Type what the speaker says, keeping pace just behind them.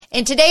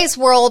In today's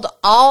world,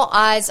 all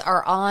eyes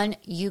are on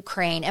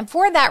Ukraine. And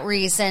for that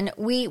reason,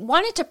 we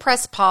wanted to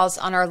press pause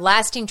on our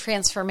Lasting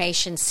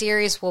Transformation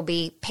series. We'll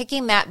be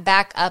picking that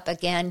back up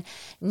again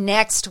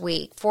next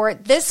week. For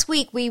this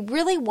week, we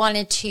really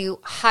wanted to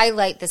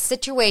highlight the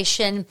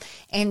situation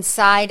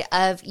inside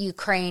of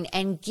Ukraine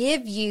and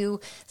give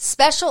you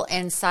special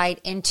insight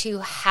into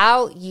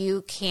how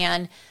you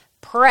can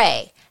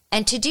pray.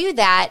 And to do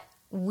that,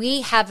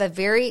 we have a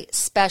very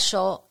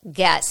special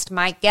guest.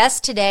 My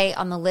guest today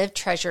on the Live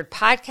Treasured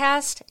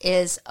podcast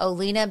is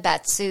Olena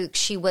Batsuk.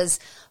 She was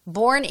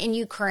born in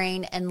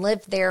Ukraine and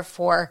lived there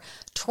for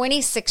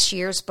 26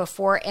 years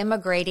before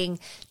immigrating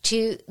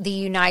to the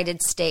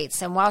United States.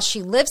 And while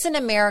she lives in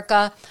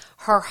America,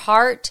 her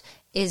heart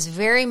is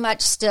very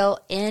much still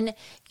in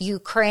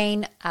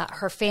Ukraine.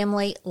 Her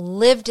family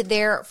lived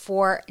there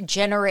for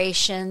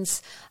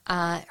generations.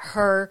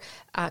 Her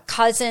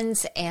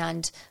cousins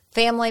and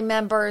family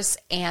members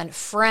and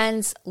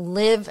friends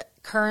live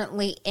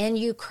currently in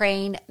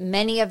Ukraine,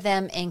 many of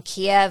them in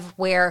Kiev,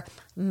 where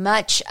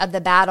much of the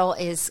battle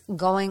is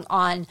going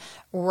on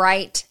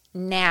right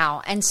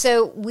now. And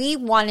so we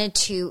wanted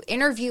to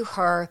interview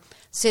her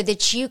so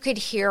that you could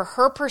hear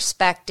her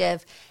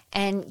perspective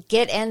and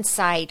get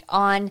insight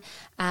on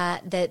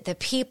the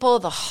people,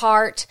 the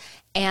heart,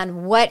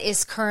 and what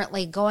is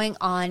currently going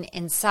on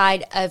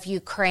inside of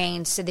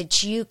Ukraine so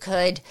that you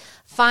could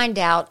find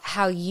out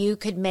how you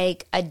could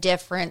make a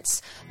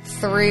difference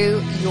through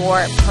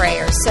your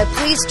prayers. So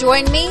please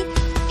join me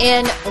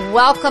in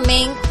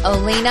welcoming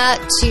Olena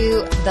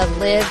to the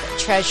Live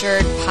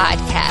Treasured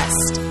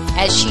podcast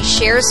as she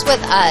shares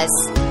with us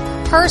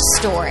her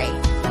story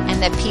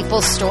and the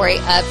people's story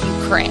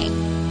of Ukraine.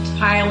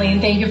 Hi,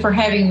 Elaine. Thank you for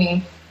having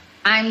me.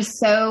 I'm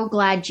so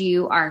glad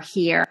you are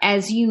here.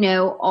 As you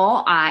know,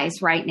 all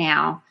eyes right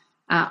now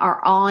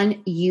are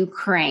on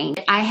Ukraine.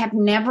 I have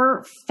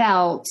never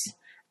felt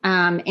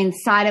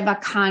inside of a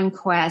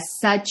conquest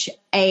such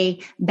a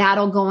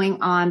battle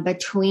going on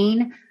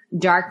between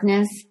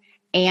darkness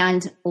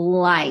and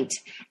light.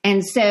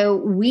 And so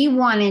we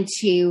wanted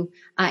to,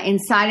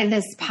 inside of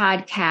this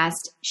podcast,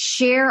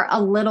 share a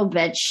little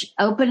bit,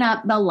 open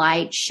up the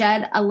light,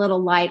 shed a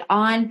little light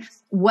on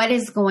what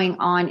is going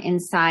on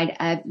inside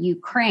of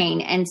Ukraine.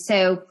 And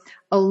so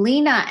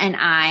Olena and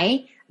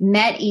I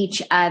met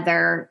each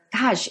other,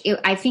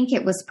 I think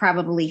it was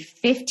probably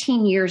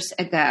 15 years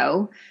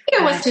ago.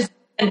 It was just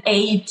an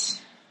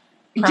 8.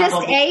 Probably.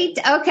 Just 8?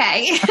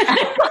 Okay.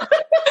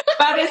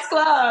 But it's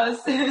close.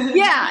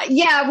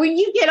 Yeah. When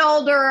you get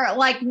older,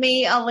 like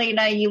me,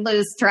 Olena, you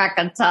lose track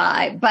of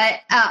time. But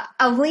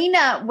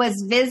Olena was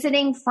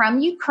visiting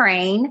from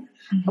Ukraine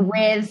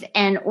with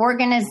an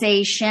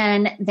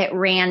organization that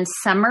ran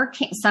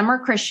summer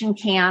Christian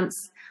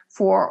camps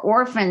for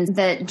orphans.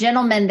 The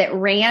gentleman that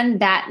ran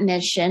that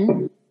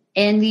mission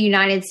in the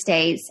United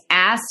States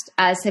asked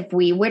us if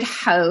we would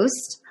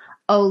host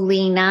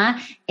Olena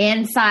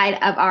inside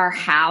of our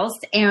house.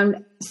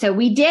 And so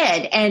we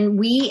did. And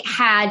we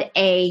had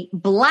a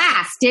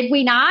blast, did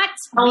we not?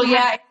 Oh,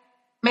 yeah.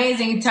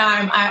 Amazing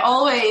time. I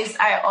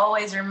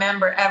always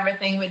remember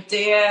everything we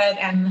did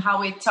and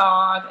how we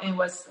talked. It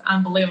was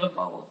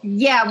unbelievable.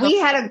 Yeah, we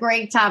had a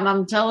great time.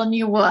 I'm telling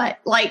you what.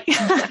 Like,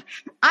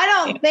 I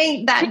don't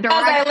think that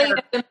director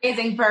is an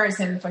amazing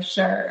person for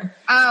sure.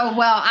 Oh,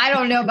 well, I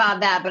don't know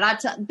about that,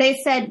 but they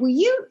said, will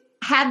you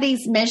have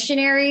these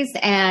missionaries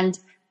and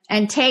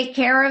take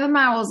care of them?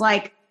 I was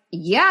like,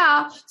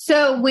 yeah.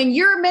 So when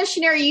you're a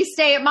missionary, you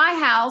stay at my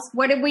house.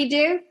 What did we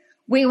do?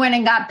 We went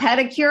and got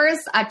pedicures.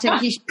 I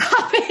took you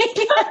shopping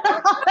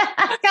and all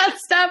that kind of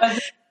stuff.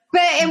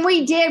 And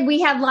we did.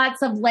 We had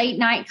lots of late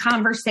night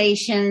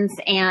conversations,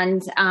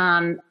 and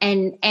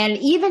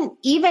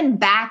even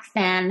back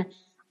then,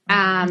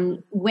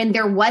 when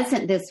there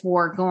wasn't this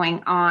war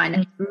going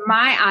on,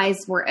 my eyes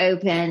were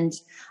opened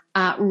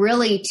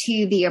really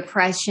to the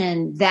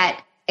oppression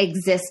that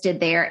existed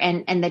there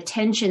and the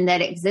tension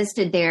that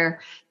existed there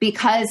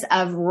because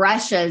of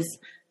Russia's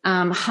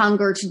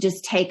hunger to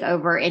just take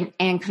over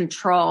and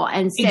control.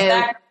 And so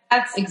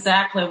that's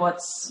exactly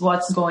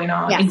what's going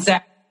on. Yeah.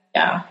 Exactly.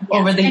 Yeah. Yes.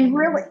 Over the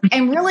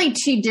and really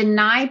to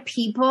deny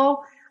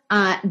people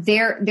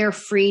their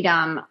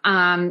freedom,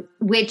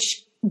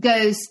 which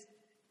goes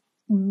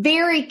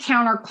very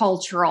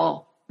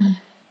countercultural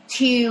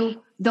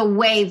to the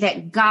way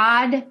that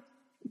God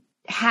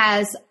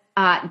has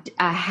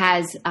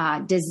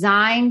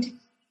designed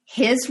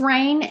his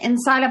reign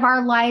inside of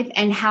our life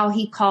and how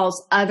he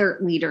calls other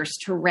leaders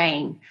to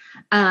reign.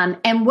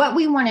 And what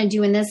we want to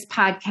do in this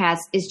podcast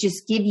is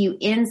just give you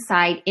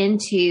insight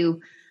into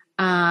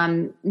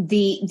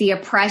the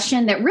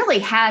oppression that really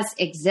has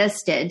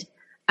existed,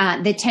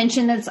 the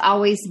tension that's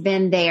always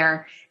been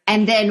there,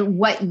 and then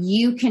what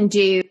you can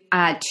do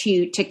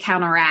to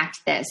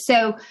counteract this.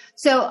 So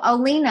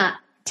Olena,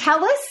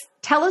 tell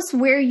us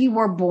where you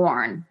were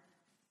born.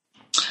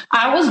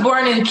 I was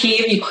born in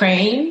Kiev,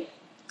 Ukraine.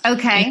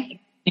 Okay.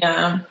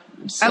 Yeah.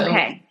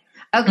 Okay.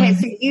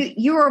 So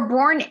you were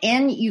born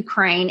in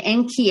Ukraine,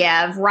 in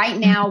Kiev, right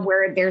now,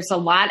 where there's a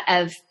lot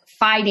of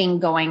fighting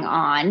going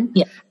on.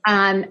 Yeah.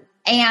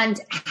 And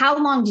how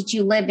long did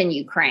you live in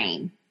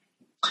Ukraine?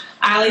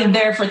 I lived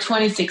there for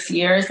 26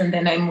 years, and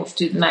then I moved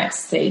to the United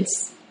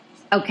States.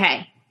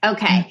 Okay.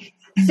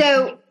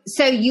 So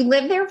you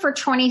lived there for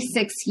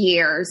 26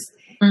 years,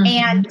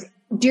 and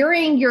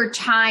during your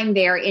time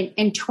there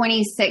in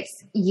 26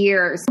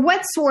 years,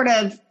 what sort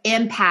of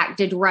impact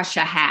did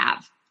Russia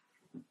have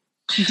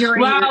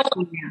during your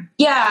time there?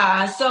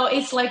 Yeah, so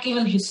it's like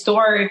even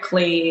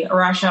historically,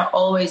 Russia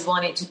always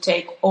wanted to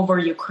take over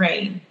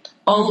Ukraine,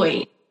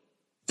 always.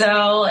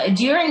 So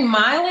during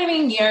my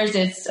living years,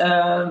 it's,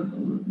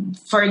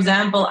 for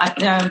example,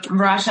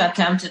 Russia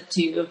attempted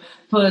to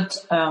put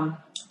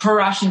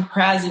pro-Russian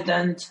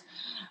president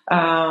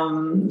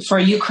for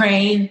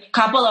Ukraine a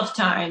couple of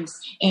times,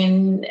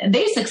 and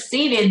they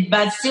succeeded,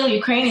 but still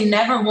Ukraine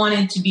never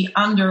wanted to be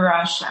under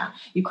Russia.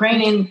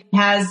 Ukraine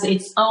has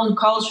its own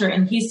culture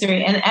and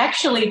history, and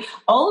actually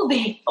all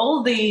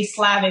the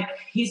Slavic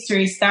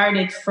history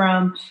started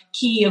from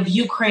Kiev,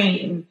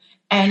 Ukraine.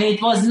 And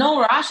it was no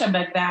Russia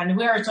back then.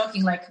 We are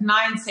talking like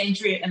 9th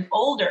century and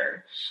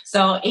older.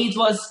 So it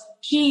was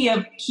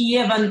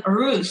Kievan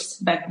Rus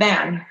back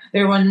then.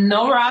 There were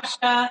no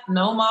Russia,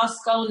 no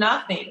Moscow,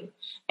 nothing.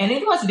 And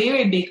it was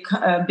very big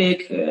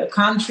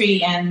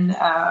country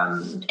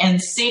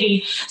and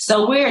city.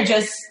 So we're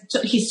just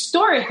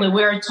historically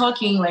we're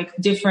talking like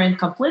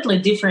completely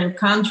different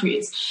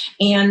countries.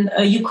 And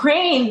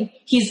Ukraine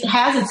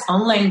has its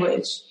own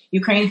language.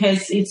 Ukraine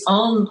has its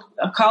own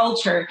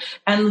culture,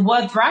 and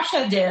what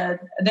Russia did,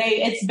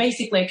 it's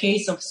basically a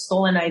case of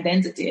stolen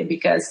identity,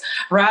 because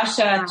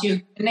Russia,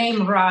 to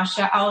name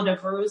Russia out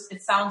of Rus,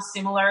 it sounds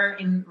similar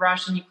in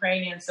Russian,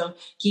 Ukrainian, so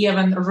Kiev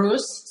and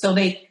Rus, so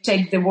they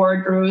take the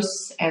word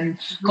Rus and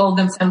call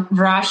themselves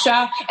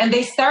Russia, and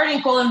they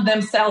started calling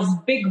themselves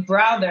Big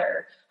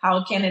Brother.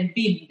 How can it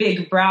be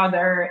Big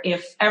Brother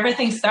if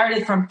everything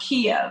started from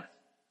Kiev?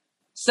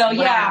 So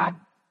yeah.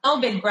 No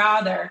Big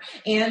Brother.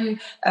 And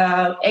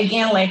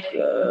again,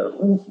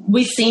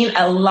 we've seen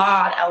a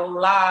lot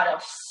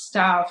of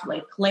stuff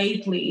like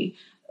lately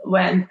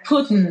when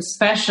Putin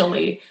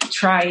especially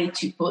tried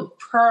to put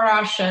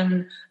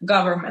pro-Russian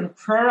government,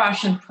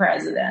 pro-Russian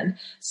president.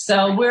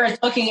 So we're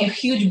talking a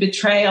huge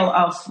betrayal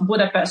of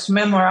Budapest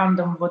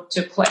Memorandum, which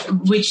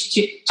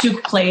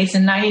took place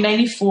in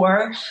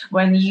 1994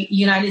 when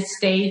United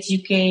States,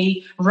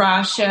 UK,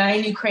 Russia,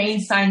 and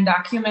Ukraine signed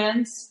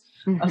documents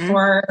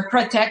for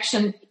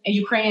protection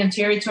Ukrainian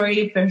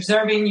territory,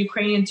 preserving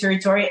Ukrainian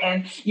territory,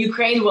 and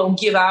Ukraine will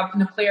give up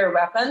nuclear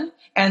weapon.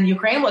 And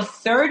Ukraine was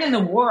third in the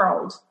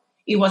world.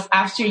 It was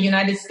after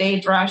United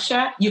States,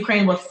 Russia.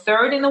 Ukraine was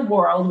third in the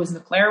world with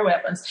nuclear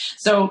weapons.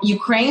 So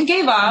Ukraine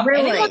gave up.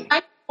 Really? And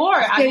it was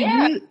 1994. So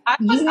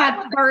you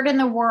had third in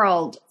the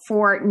world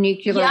for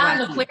nuclear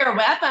weapons. Nuclear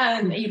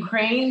weapon.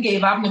 Ukraine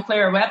gave up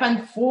nuclear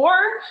weapon for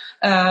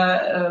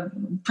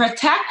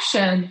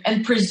protection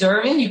and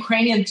preserving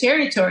Ukrainian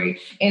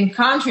territory in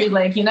countries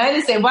like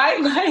United States. Why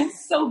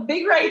is so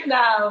big right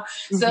now?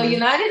 So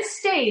United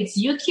States,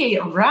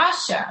 UK,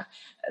 Russia,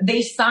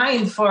 they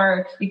signed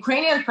for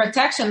Ukrainian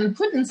protection. And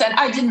Putin said,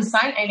 I didn't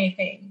sign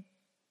anything.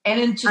 And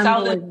in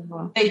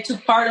 2000, they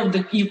took part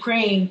of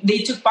Ukraine. They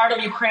took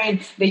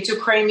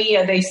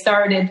Crimea. They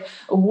started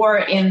a war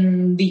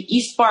in the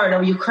east part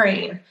of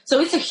Ukraine. So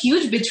it's a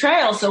huge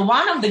betrayal. So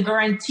one of the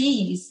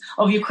guarantees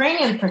of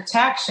Ukrainian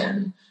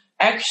protection,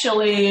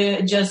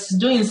 actually just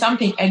doing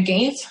something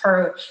against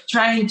her,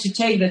 trying to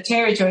take the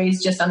territory,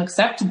 is just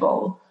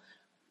unacceptable.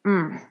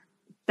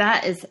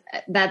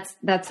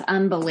 That's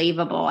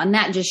unbelievable. And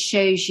that just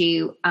shows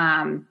you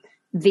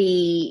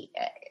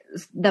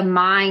the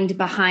mind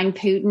behind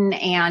Putin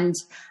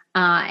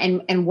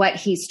and what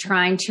he's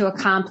trying to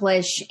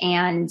accomplish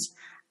and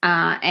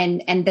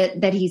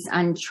that he's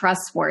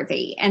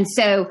untrustworthy. And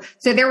so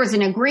there was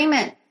an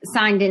agreement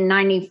signed in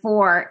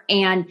 94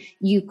 and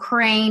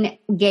Ukraine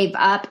gave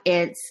up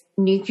its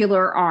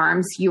nuclear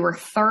arms. You were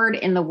third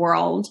in the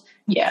world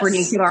for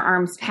nuclear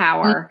arms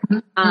power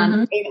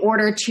in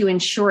order to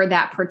ensure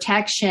that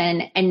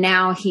protection. And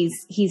now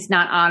he's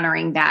not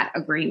honoring that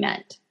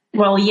agreement.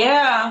 Well,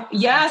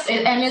 yes,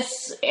 and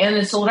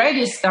it's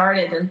already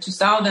started in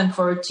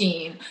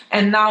 2014,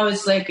 and now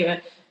it's like a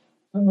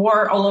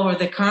war all over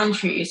the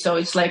country. So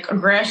it's like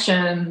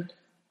aggression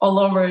all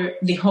over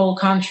the whole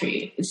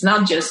country. It's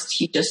not just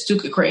he just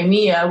took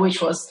Crimea,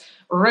 which was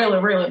really,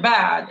 really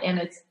bad, and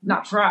it's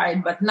not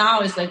right. But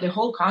now it's like the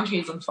whole country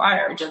is on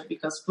fire just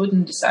because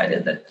Putin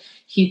decided that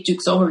he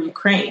took over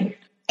Ukraine.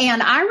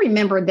 And I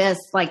remember this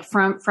like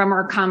from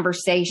our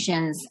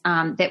conversations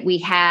that we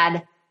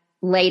had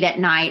late at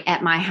night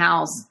at my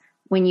house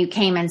when you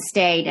came and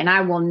stayed, and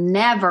I will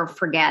never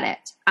forget it.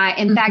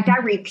 In fact, I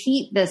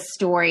repeat this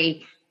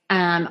story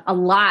a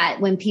lot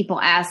when people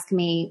ask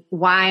me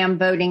why I'm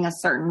voting a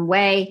certain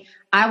way.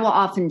 I will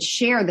often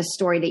share the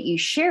story that you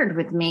shared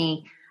with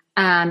me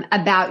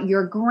about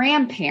your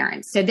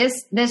grandparents. So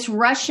this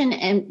Russian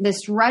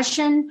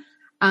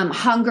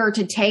hunger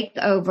to take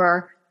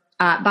over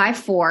by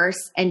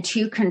force and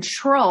to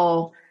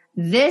control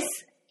this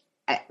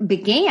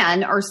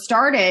began or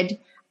started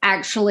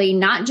actually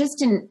not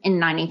just in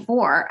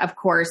 94, of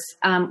course.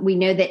 We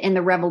know that in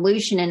the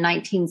revolution in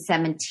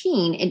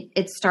 1917,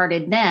 it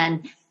started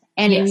then.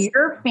 And in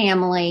your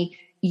family,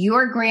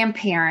 your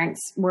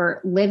grandparents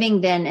were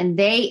living then, and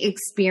they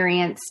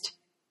experienced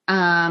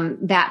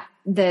that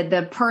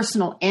the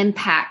personal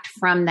impact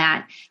from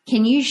that.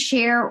 Can you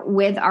share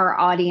with our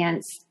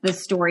audience the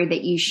story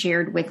that you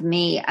shared with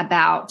me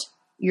about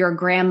your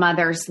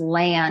grandmother's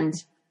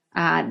land?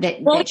 I'm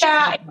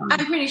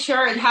pretty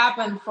sure it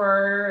happened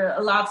for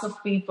lots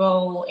of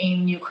people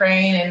in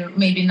Ukraine, and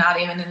maybe not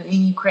even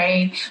in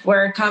Ukraine,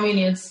 where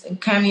communists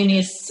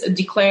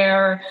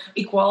declare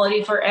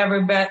equality for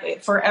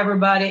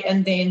everybody,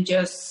 and then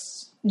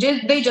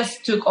they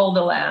just took all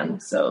the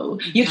land. So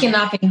you can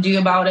nothing do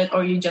about it,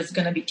 or you're just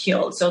gonna be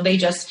killed. So they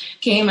just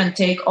came and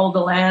take all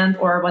the land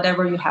or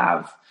whatever you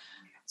have.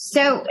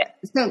 So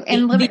let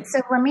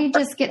me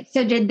just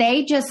so did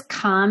they just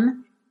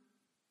come,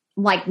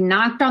 like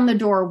knocked on the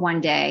door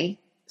one day?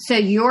 So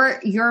your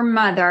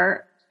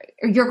grandmother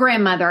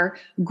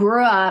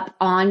grew up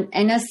on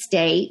an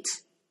estate,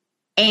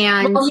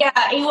 and it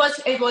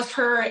was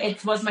her.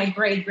 It was my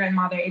great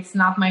grandmother. It's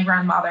not my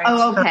grandmother.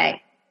 Oh,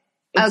 okay.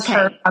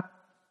 Her.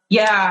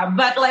 Yeah,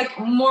 but like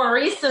more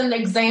recent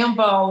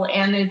example,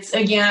 and it's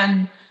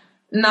again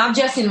not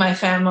just in my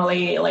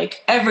family,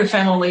 like every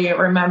family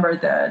remember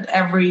that,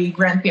 every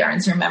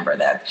grandparents remember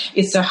that.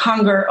 It's the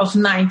hunger of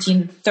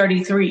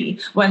 1933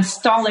 when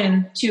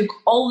Stalin took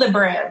all the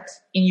bread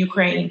in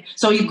Ukraine.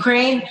 So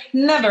Ukraine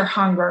never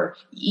hunger.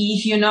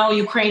 If you know,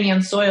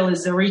 Ukrainian soil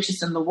is the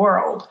richest in the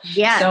world.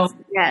 So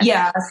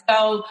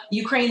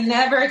Ukraine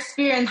never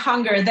experienced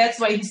hunger. That's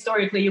why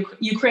historically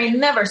Ukraine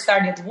never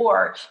started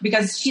war,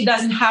 because she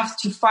doesn't have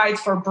to fight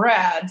for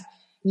bread.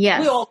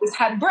 Yes. We always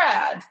had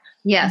bread.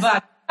 Yes.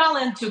 But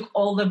Stalin took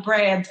all the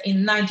bread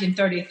in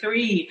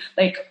 1933,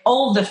 like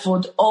all the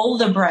food, all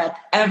the bread,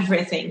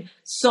 everything.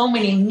 So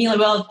many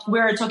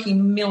we're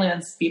talking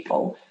millions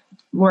people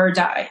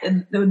died.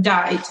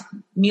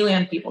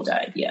 Million people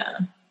died. Yeah.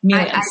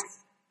 Millions.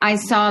 I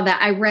saw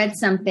that. I read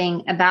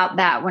something about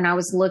that when I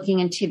was looking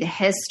into the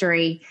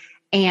history,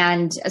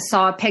 and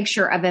saw a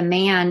picture of a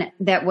man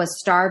that was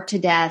starved to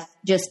death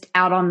just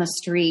out on the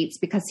streets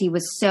because he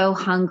was so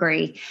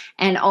hungry,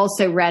 and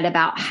also read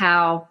about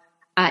how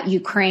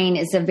Ukraine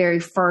is a very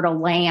fertile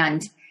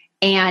land.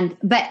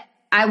 But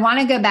I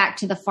want to go back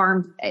to the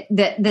farm,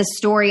 the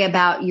story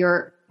about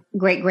your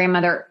great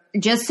grandmother,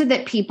 just so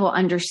that people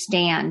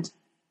understand.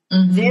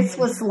 Mm-hmm. This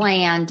was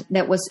land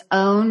that was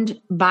owned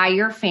by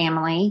your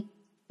family,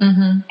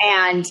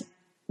 and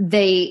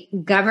the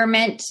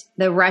government,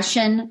 the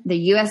Russian,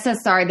 the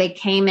USSR, they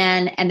came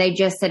in and they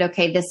just said,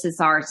 okay, this is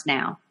ours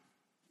now.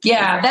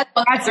 Yeah.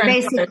 That's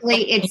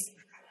basically, it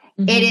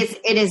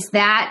is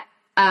that,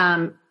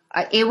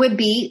 it would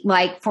be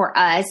like for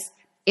us,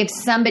 if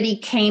somebody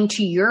came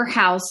to your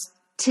house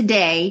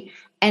today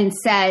and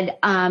said,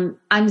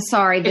 I'm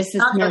sorry, this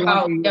is no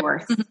longer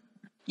yours.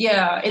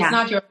 Yeah, it's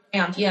not your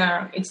land.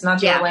 Yeah, it's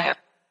not your land.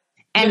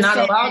 And you're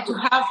not allowed to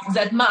have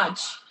that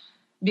much,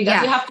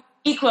 because you have to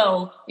be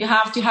equal. You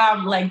have to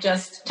have like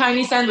just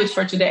tiny sandwich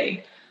for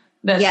today.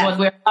 That's what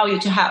we allow you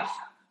to have.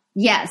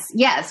 Yes,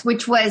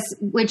 which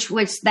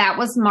that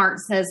was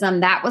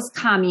Marxism, that was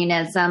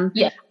communism.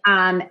 Yeah.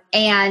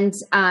 And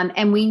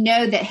we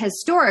know that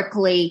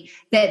historically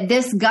that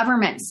this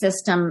government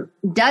system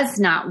does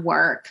not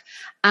work.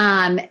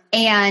 And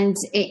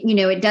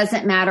it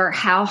doesn't matter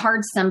how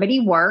hard somebody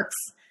works.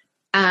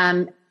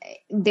 A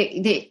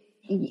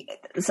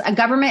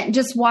government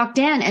just walked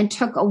in and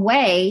took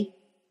away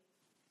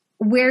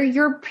where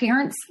your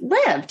parents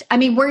lived. I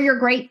mean, where your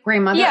great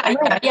grandmother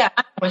lived. Yeah.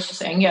 I know what you're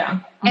saying.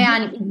 Yeah. Mm-hmm.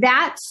 And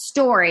that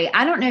story,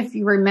 I don't know if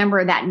you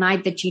remember that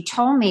night that you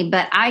told me,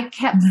 but I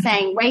kept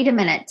saying, wait a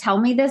minute, tell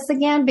me this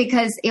again,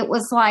 because it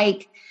was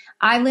like,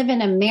 I live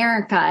in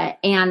America,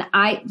 and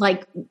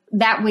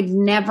that would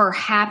never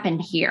happen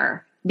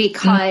here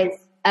because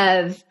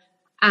of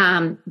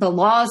the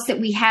laws that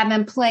we have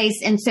in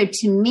place. And so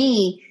to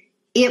me,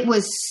 it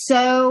was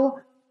so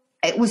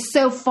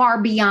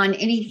far beyond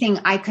anything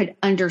I could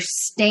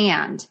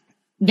understand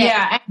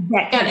that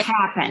could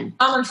happen.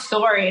 Common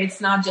story.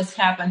 It's not just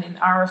happened in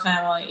our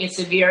family. It's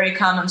a very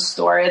common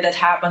story that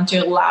happened to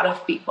a lot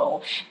of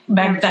people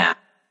back then.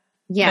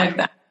 Yeah. Back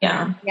then.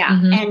 Yeah. Yeah.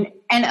 Mm-hmm.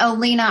 And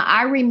Olena,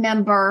 I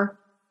remember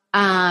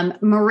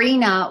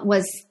Marina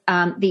was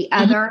the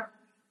other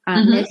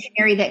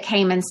missionary that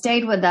came and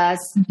stayed with us.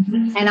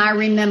 Mm-hmm. And I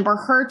remember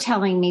her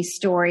telling me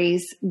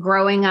stories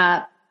growing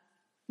up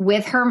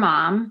with her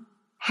mom,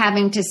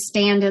 having to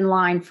stand in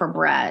line for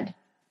bread.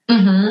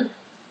 Mm-hmm.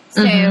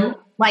 So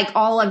like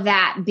all of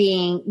that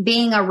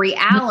being a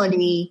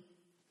reality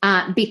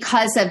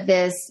because of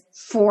this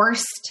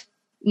forced,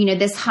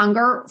 this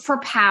hunger for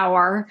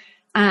power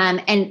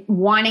and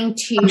wanting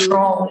to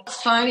control.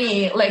 It's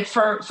funny, like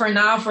for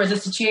the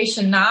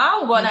situation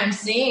now, what I'm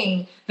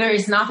seeing, there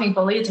is nothing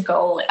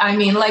political. I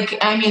mean,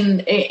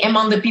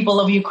 among the people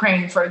of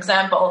Ukraine, for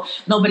example,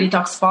 nobody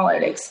talks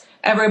politics.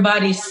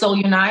 Everybody's so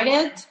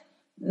united.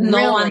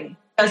 No one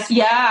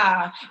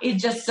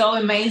it's just so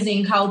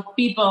amazing how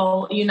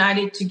people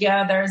united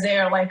together.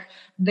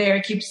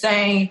 They keep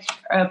saying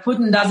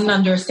Putin doesn't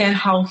understand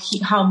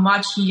how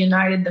much he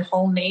united the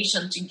whole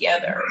nation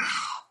together.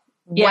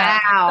 Yeah.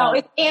 Wow.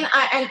 So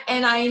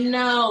and I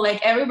know like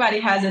everybody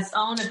has its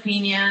own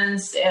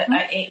opinions.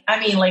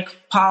 I mean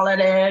like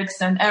politics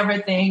and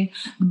everything,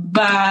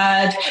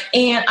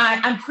 and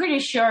I'm pretty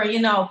sure,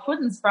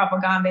 Putin's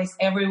propaganda is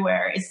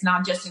everywhere. It's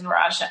not just in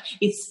Russia.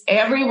 It's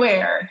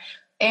everywhere.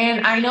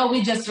 And I know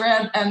we just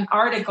read an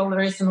article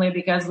recently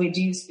because we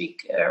do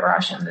speak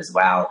Russian as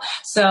well.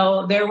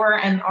 So there were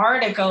an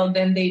article,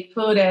 then they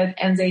put it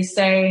and they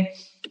say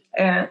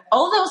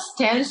all those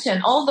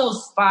tension, all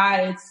those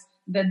fights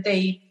that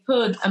they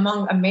put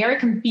among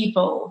American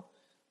people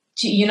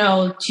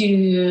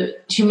to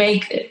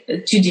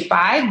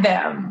divide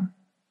them.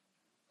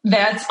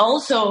 That's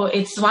also,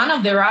 it's one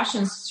of the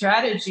Russian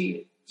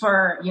strategy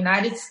for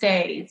United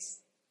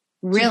States.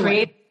 Really? To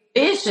create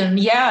division.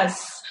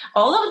 Yes.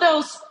 All of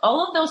those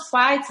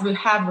fights we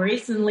have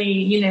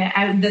recently,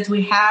 that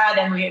we had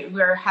and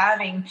we're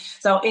having.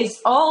 So it's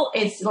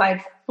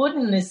like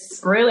Putin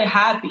is really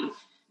happy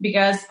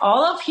because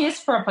all of his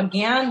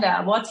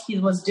propaganda, what he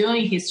was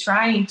doing, he's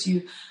trying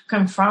to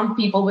confront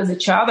people with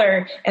each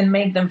other and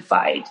make them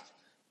fight.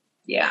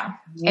 Yeah.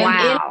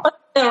 Wow.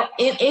 And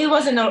it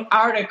was in an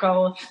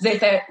article. They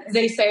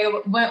say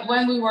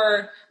when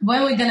we're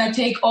gonna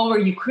take over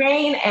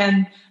Ukraine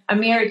and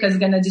America is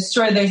gonna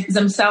destroy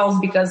themselves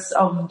because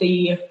of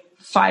the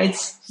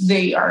fights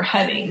they are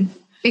having.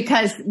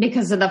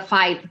 Because of the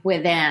fight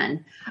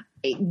within.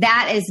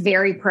 That is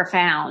very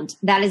profound.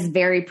 But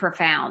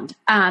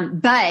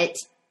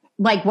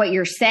like what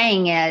you're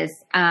saying is,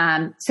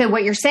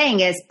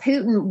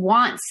 Putin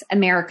wants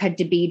America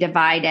to be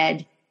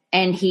divided,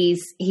 and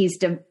he's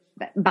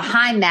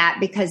behind that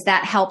because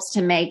that helps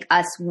to make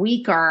us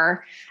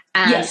weaker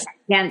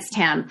against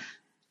him.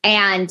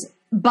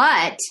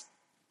 But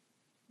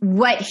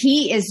what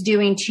he is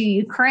doing to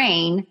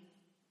Ukraine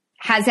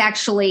has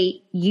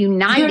actually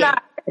united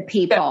the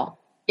people.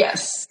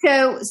 Yes.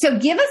 So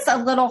give us a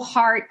little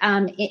heart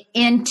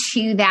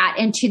into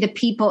the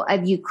people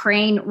of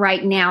Ukraine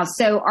right now.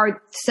 Their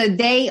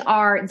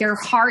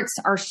hearts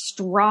are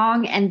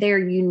strong and they're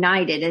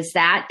united. Is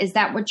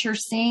that what you're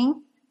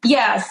seeing?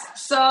 Yes.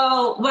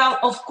 So, well,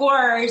 of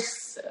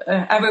course,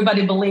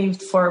 everybody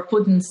believed for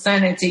Putin's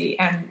sanity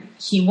and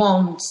he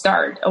won't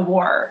start a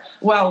war.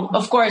 Well,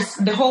 of course,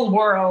 the whole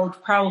world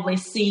probably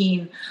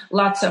seen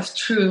lots of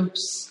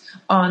troops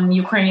on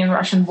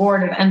Ukrainian-Russian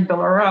border and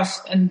Belarus.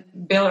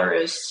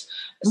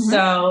 Mm-hmm.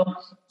 So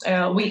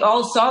we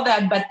all saw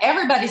that, but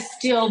everybody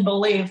still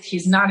believed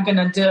he's not going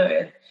to do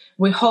it.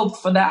 We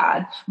hoped for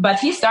that, but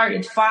he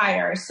started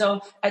fire.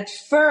 So at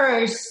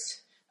first,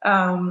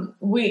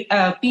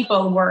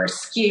 people were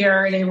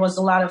scared. It was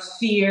a lot of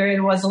fear.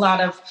 It was a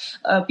lot of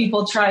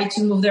people tried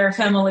to move their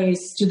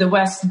families to the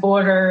west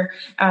border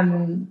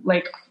and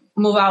like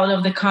move out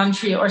of the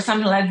country or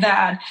something like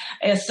that.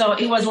 So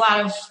it was a lot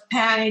of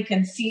panic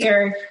and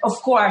fear.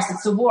 Of course,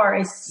 it's a war.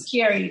 It's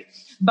scary.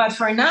 But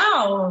for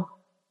now,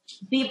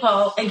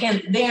 people,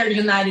 again, they are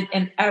united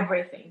in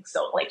everything.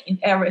 So like in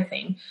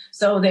everything.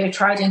 So they're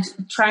trying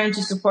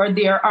to support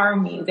their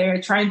army.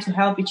 They're trying to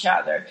help each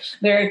other.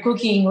 They're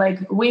cooking, like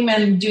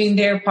women doing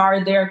their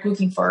part. They're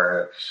cooking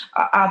for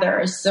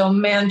others. So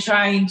men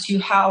trying to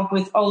help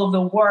with all of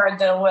the work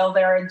while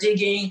they're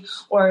digging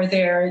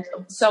there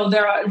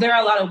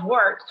are a lot of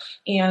work,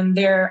 and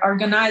they're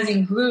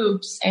organizing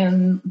groups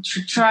and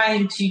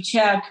trying to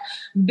check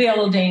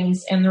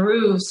buildings and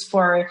roofs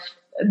for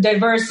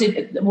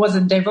diversity. Was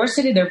it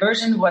diversity,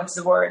 diversion? What's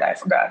the word? I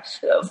forgot.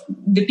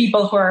 The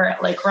people who are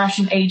like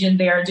Russian agent,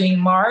 they are doing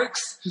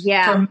marks.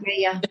 Yeah.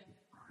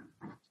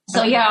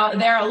 So yeah,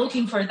 they are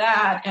looking for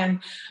that.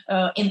 And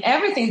in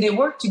everything, they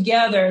work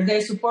together.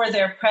 They support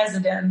their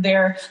president.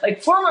 Their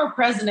like former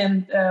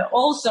president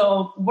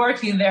also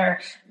working there,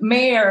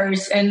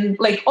 mayors and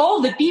like all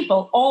the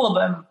people, all of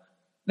them.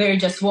 They're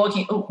just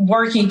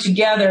working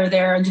together.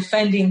 They're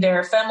defending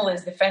their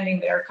families, defending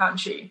their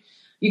country.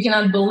 You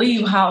cannot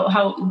believe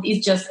how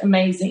it's just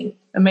amazing.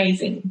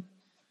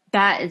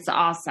 That is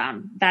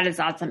awesome.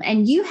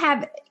 And you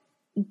have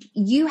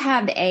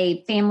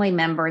a family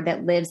member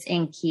that lives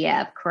in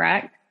Kiev,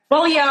 correct?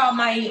 Well, yeah,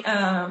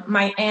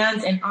 my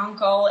aunt and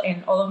uncle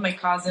and all of my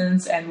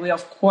cousins, and we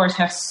of course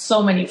have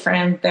so many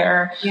friends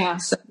there. Yeah.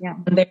 So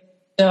they're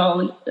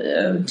still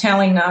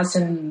telling us,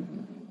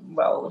 and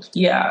well,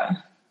 yeah.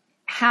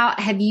 How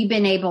have you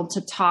been able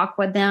to talk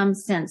with them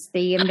since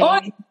the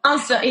invasion?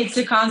 It's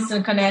a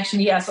constant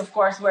connection. Yes, of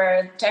course.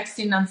 We're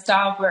texting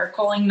nonstop. We're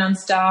calling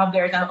nonstop.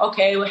 They're now,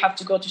 okay, we have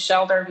to go to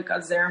shelter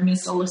because there are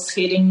missiles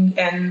hitting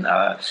and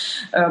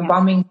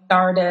bombing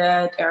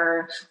started.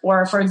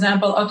 Or for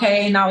example,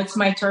 okay, now it's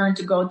my turn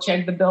to go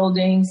check the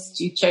buildings,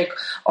 to check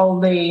all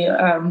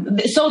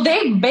the... so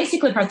they're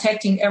basically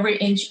protecting every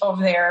inch of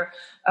their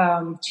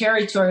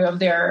territory, of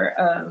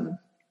their...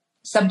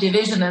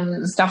 subdivision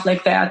and stuff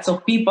like that. So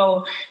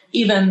people,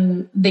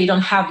 even they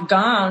don't have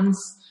guns,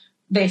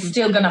 they're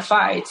still gonna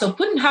fight. So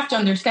Putin have to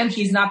understand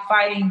he's not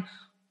fighting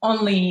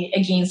only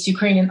against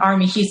Ukrainian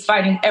army. He's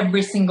fighting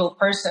every single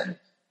person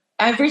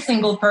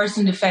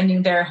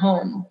defending their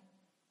home.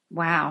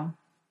 Wow.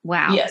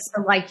 Yes.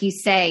 So like you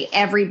say,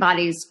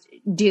 everybody's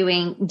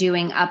doing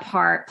a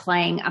part,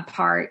 playing a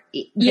part.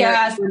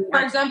 Yes.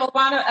 For example,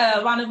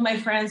 one of my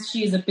friends,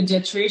 she's a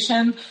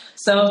pediatrician.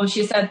 So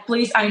she said,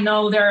 please, I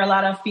know there are a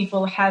lot of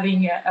people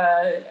having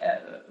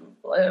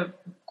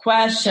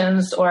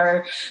questions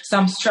or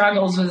some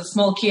struggles with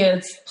small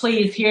kids.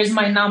 Please, here's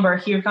my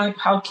number.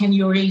 How can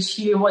you reach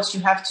here? What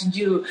you have to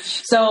do.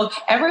 So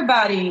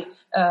everybody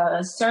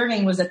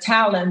serving with the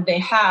talent they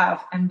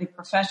have and the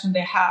profession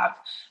they have.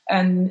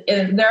 And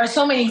there are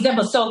so many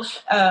examples. So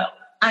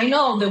I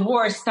know the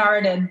war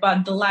started,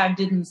 but the life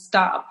didn't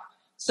stop.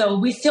 So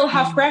we still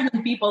have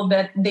pregnant people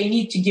that they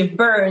need to give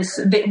birth.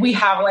 We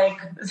have like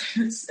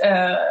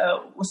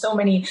so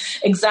many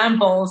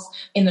examples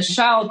in the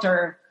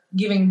shelter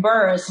giving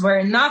birth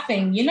where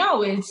nothing,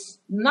 it's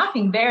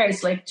nothing there.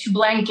 It's like 2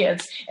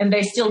 blankets and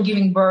they're still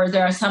giving birth.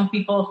 There are some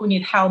people who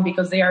need help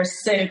because they are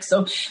sick.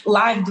 So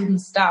life didn't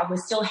stop. We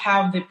still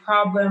have the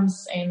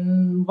problems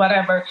and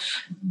whatever,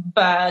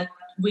 but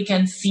we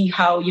can see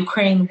how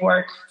Ukraine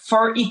work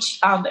for each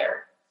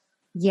other.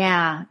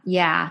 Yeah.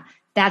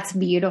 That's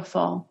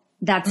beautiful.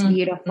 That's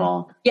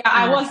beautiful.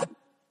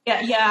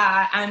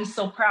 Yeah, I'm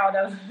so proud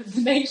of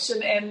the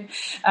nation and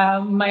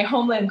my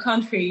homeland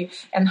country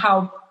and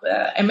how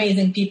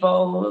amazing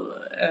people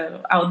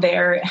out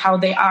there, how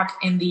they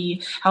act in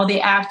the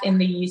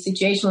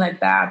situation like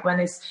that when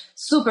it's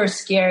super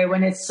scary,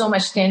 when it's so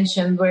much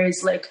tension, where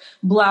it's like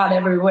blood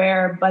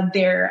everywhere, but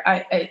they're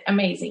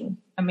amazing.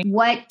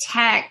 What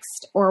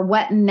text or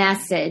what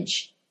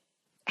message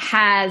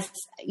has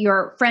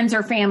your friends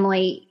or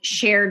family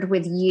shared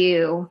with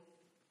you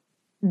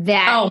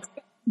that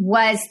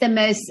was the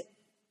most,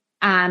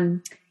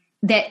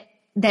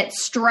 that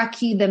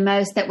struck you the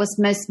most, that was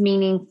most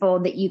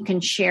meaningful that you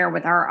can share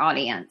with our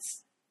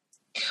audience?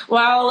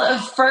 Well,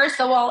 first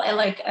of all,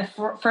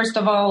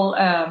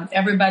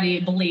 everybody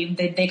believed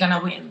that they're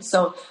gonna win.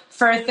 So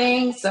first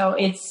thing,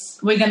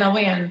 we're gonna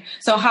win.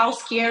 So how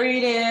scary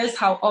it is,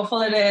 how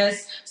awful it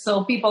is.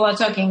 So people are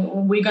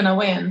talking, we're gonna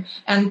win.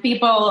 And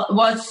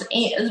what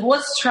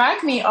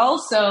struck me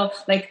also,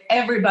 like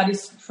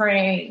everybody's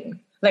praying.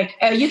 Like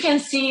you can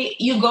see,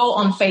 you go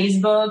on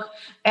Facebook,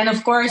 and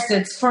of course,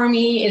 it's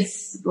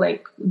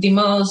like the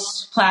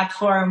most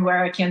platform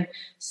where I can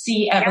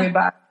see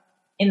everybody.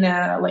 In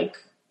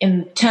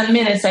 10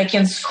 minutes, I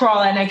can scroll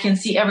and I can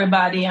see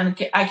everybody, and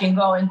I can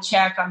go and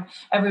check on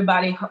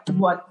everybody,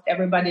 what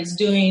everybody's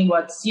doing,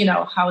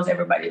 how's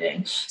everybody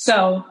doing.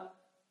 So,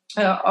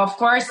 of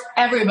course,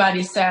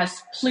 everybody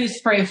says, please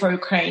pray for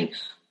Ukraine.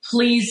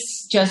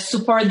 Please just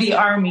support the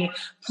army.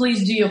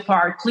 Please do your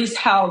part. Please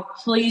help.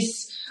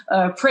 Please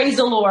praise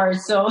the Lord.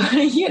 So,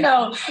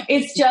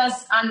 it's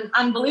just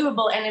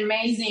unbelievable and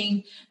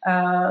amazing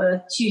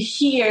to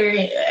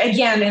hear,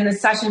 again, in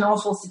such an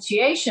awful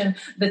situation,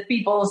 that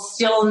people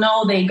still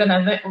know they're going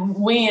to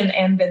win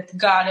and that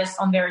God is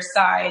on their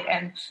side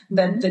and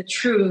that the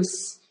truth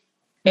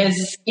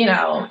is,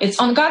 it's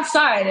on God's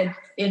side.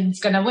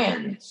 It's going to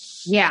win.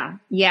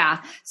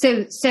 Yeah.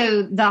 So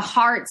the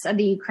hearts of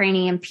the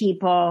Ukrainian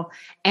people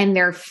and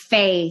their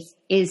faith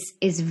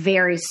is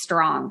very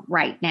strong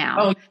right now.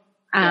 Oh,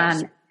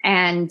 yes.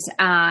 And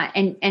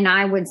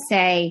I would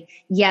say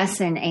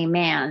yes and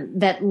amen,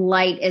 that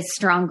light is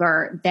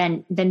stronger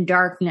than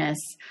darkness.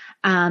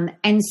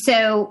 And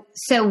so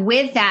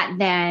with that,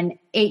 then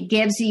it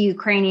gives the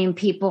Ukrainian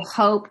people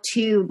hope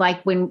too.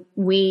 Like when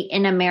we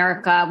in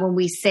America, when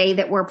we say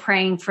that we're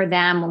praying for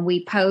them, when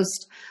we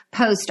post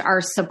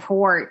our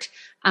support.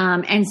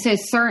 And so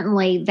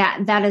certainly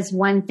that is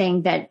one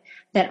thing that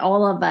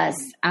all of us,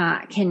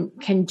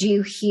 can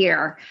do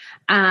here.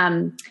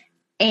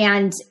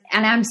 And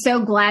I'm so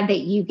glad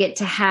that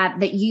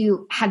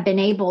you have been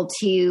able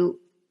to,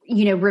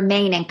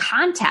 remain in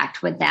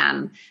contact with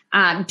them,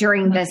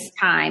 during this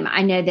time.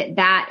 I know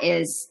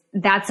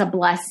that's a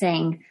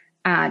blessing,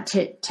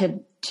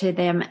 to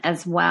them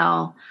as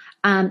well.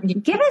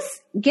 Give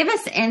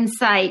us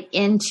insight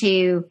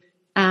into,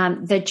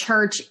 the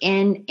church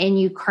in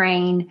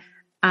Ukraine,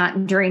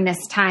 during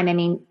this time. I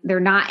mean, they're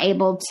not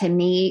able to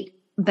meet,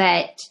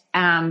 but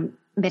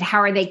how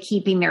are they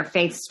keeping their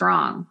faith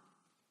strong?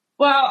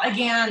 Well,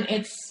 again,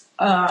 it's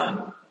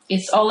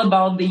all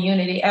about the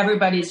unity.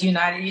 Everybody's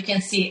united. You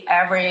can see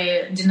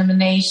every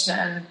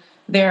denomination,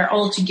 they're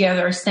all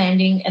together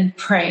standing and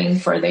praying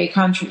for their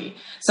country.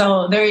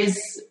 So there is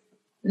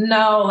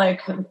no,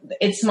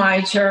 it's my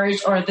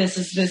church or this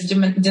is this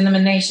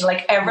denomination.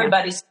 Like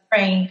everybody's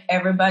praying,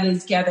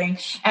 everybody's gathering.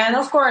 And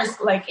of course,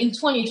 in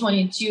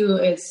 2022,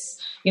 it's,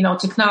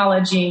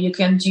 technology, you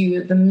can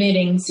do the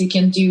meetings, you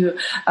can do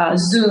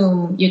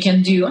Zoom, you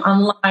can do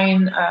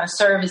online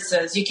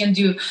services, you can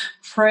do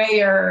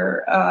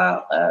prayer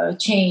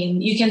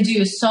chain, you can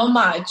do so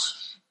much.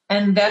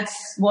 And that's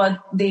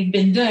what they've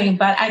been doing.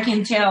 But I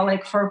can tell,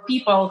 for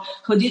people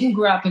who didn't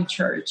grow up in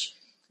church,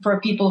 for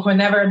people who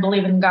never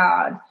believe in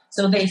God,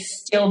 so they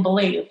still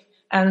believe.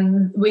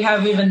 And we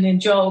have even a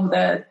joke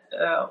that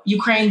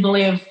Ukraine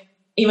believe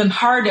even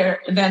harder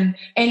than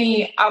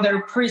any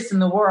other priest in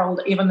the world,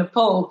 even the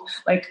Pope.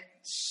 Like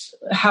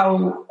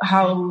how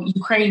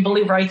Ukraine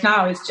believe right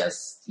now is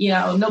just,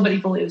 nobody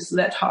believes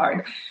that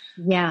hard.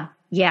 Yeah.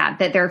 Yeah.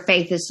 That their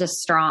faith is just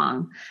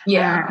strong.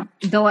 Yeah.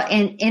 Though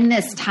in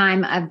this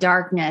time of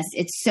darkness,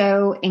 it's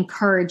so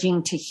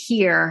encouraging to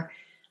hear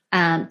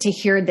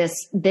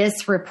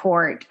this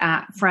report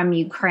from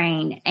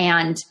Ukraine,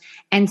 and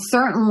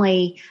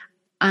certainly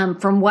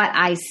from what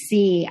I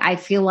see, I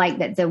feel like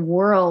that the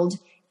world,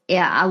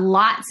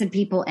 lots of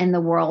people in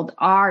the world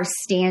are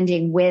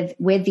standing with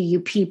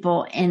the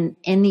people in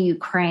the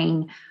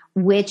Ukraine,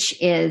 which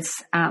is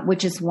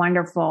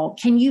wonderful.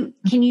 Can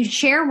you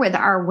share with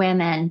our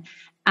women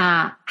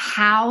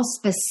how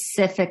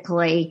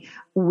specifically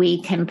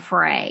we can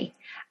pray?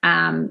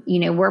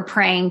 We're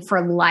praying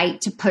for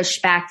light to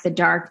push back the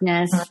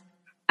darkness.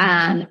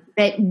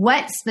 But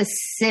what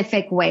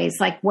specific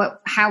ways,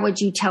 how would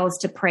you tell us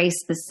to pray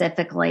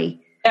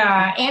specifically?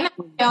 Yeah, and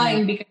I'm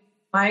telling because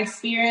my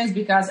experience,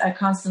 because I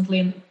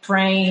constantly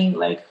praying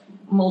like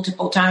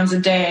multiple times a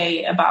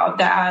day about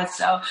that.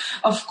 So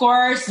of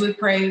course we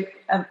pray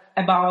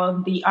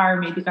about the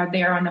army because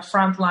they are on the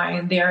front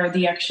line. They are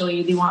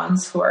actually the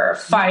ones who are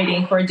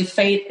fighting, who are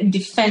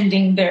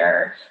defending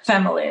their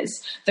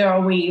families. So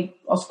we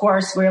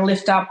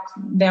lift up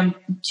them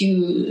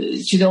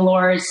to the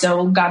Lord,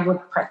 so God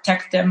would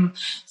protect them,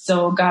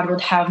 so God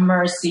would have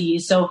mercy,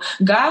 so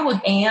God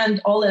would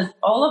end all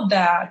of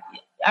that.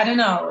 I don't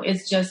know.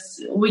 It's just,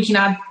 we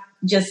cannot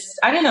just,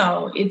 I don't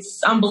know.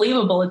 It's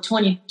unbelievable. In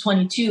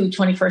 2022,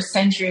 21st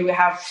century, we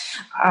have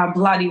a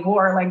bloody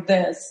war like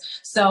this.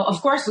 So of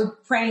course we're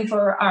praying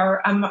for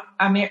our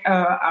army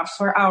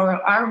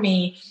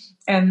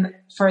and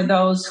for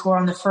those who are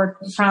on the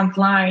front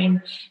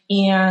line.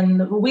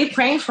 And we're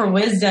praying for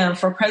wisdom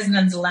for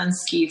President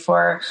Zelensky,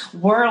 for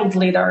world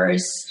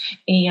leaders,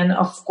 and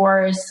of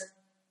course,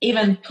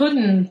 even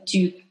Putin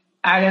to,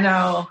 I don't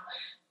know,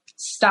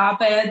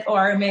 stop it,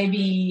 or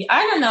maybe,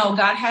 I don't know,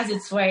 God has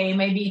its way,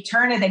 maybe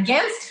turn it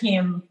against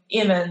him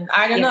even.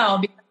 I don't know,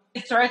 because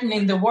he's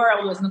threatening the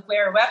world with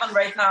nuclear weapon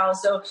right now.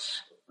 So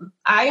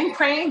I'm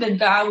praying that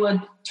God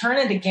would turn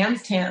it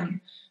against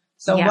him.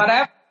 So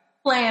whatever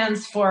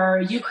plans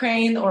for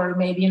Ukraine or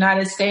maybe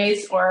United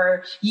States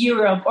or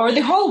Europe or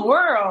the whole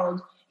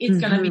world, it's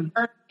going to be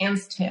turned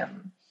against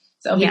him.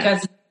 So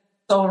because it's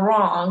so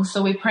wrong.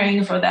 So we're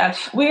praying for that.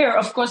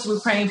 We're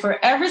praying for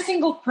every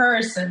single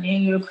person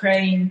in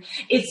Ukraine.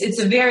 It's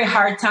a very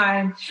hard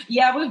time.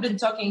 Yeah, we've been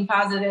talking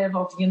positive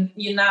of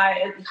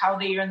how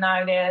they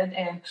united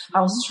and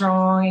how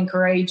strong and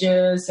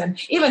courageous, and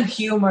even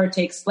humor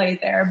takes place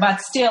there.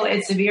 But still,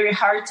 it's a very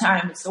hard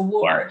time. It's a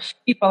war. Yeah.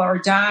 People are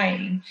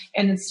dying,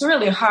 and it's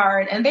really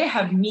hard. And they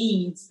have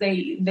needs.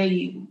 They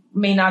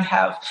may not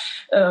have.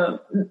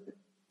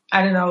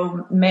 I don't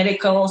know,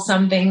 medical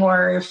something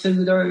or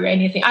food or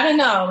anything. I don't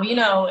know.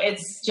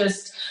 It's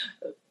just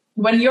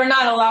when you're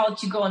not allowed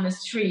to go on the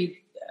street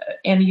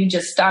and you're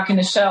just stuck in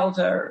a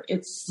shelter,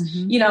 it's,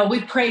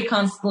 we pray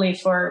constantly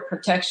for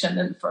protection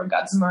and for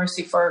God's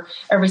mercy for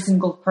every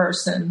single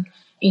person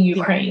in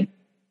Ukraine.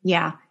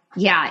 Yeah.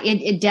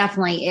 It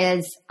definitely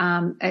is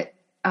a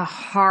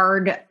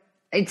hard,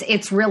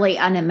 it's really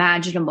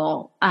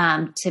unimaginable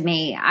to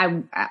me.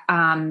 I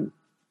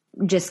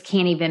just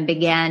can't even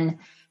begin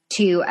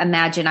to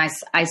imagine.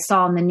 I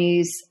saw in the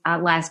news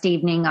last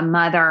evening a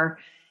mother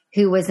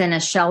who was in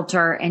a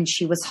shelter and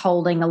she was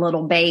holding a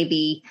little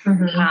baby.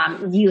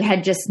 You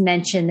had just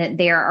mentioned that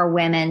there are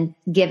women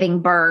giving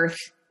birth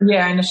in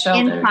a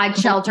shelter, inside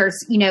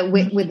shelters,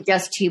 with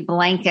just 2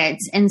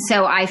 blankets. And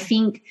so I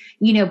think,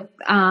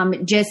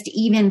 just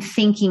even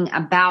thinking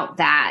about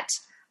that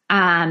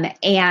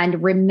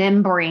and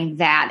remembering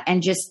that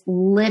and just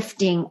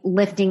lifting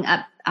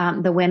up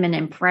the women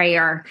in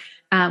prayer.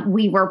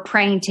 We were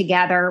praying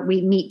together.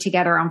 We meet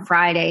together on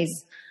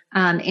Fridays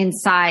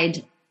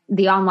inside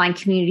the online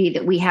community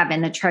that we have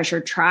in the Treasure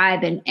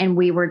Tribe. And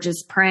we were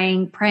just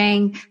praying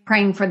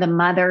for the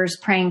mothers,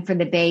 praying for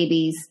the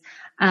babies.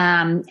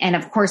 And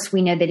of course,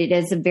 we know that it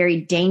is a very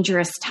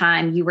dangerous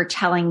time. You were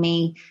telling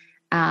me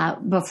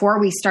before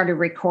we started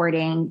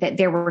recording that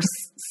there were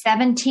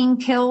 17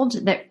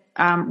 killed, that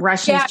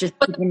Russians just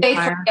opened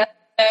fire.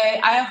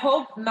 I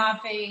hope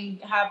nothing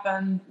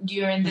happened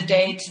during the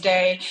day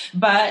today,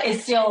 but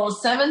it's still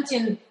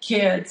 17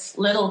 kids,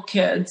 little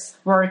kids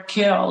were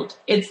killed.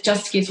 It's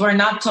just kids. We're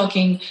not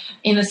talking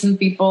innocent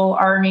people,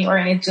 army, or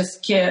it's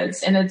just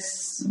kids. And it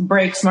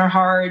breaks my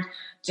heart.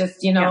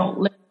 Just,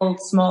 little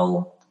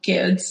small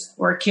kids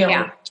were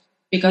killed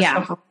because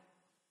of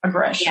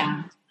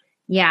aggression.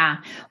 Yeah.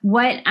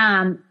 What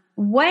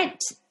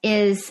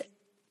is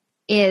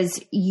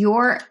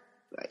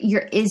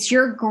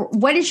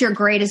what is your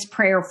greatest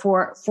prayer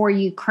for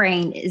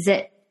Ukraine? Is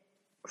it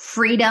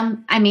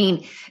freedom? I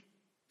mean,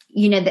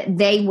 that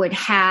they would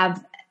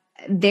have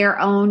their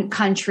own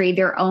country,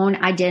 their own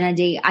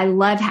identity. I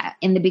love how,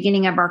 in the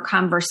beginning of our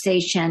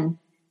conversation,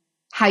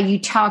 how you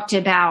talked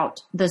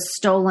about the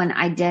stolen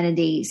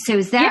identity. So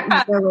is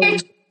that really?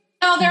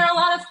 No, there are a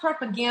lot of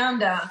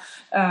propaganda,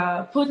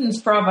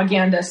 Putin's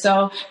propaganda.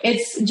 So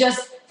it's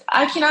just,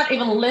 I cannot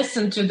even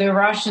listen to the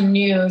Russian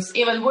news.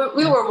 Even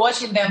we were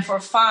watching them for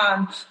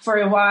fun for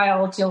a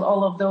while till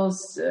all of those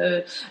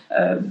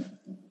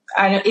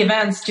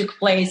events took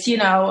place.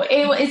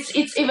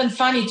 It's even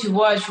funny to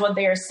watch what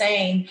they are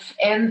saying.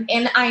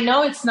 And I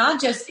know it's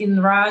not just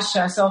in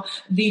Russia. So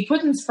the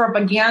Putin's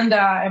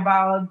propaganda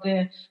about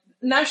the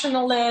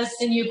nationalists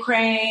in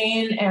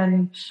Ukraine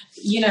and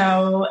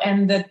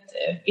that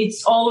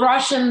it's all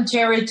Russian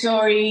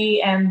territory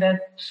and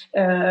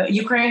that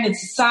Ukraine is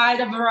a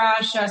side of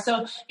Russia.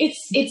 So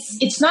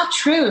it's not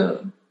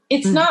true.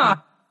 It's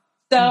not.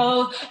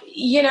 So,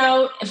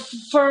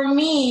 for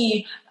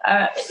me,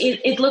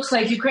 it looks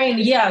like Ukraine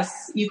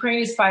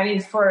is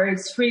fighting for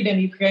its freedom.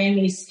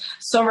 Ukraine is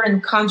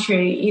sovereign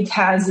country. It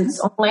has its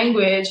own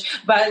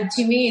language. But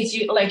to me, it's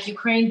like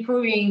Ukraine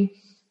proving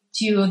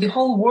to the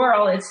whole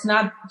world, it's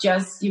not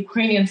just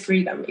Ukrainian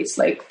freedom. It's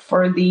like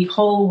for the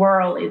whole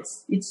world,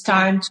 it's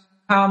time to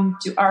come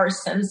to our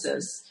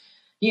senses,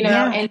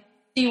 and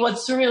see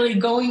what's really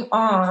going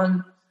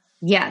on.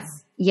 Yes,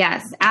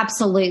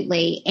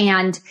 absolutely.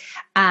 And,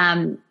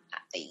 I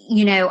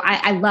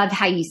love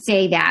how you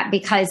say that,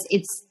 because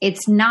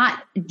it's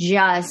not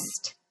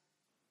just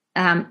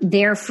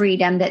their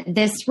freedom, that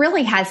this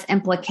really has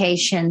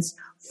implications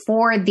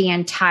for the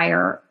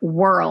entire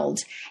world.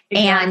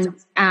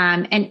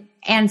 Exactly.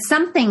 And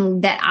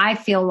something that I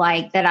feel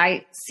like that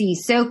I see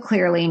so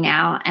clearly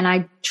now, and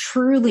I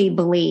truly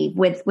believe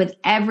with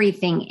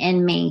everything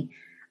in me,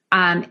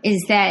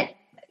 is that,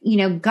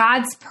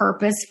 God's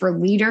purpose for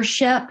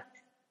leadership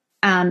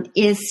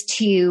is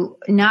to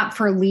not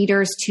for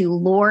leaders to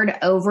lord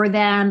over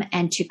them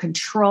and to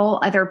control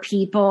other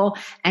people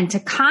and to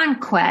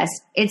conquest.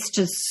 It's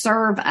to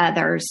serve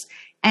others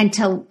and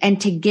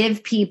to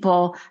give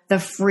people the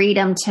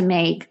freedom to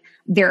make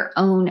their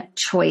own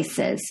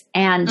choices.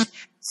 And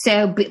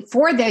so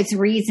for those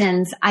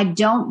reasons, I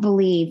don't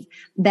believe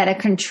that a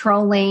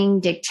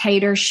controlling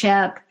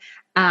dictatorship,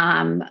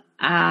 a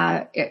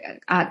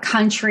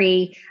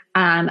country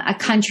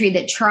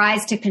that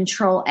tries to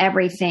control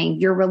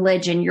everything, your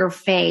religion, your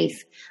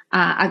faith,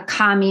 a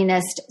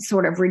communist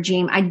sort of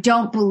regime, I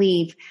don't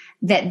believe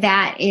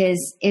that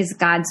is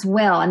God's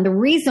will. And the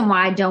reason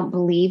why I don't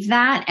believe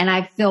that, and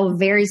I feel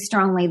very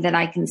strongly that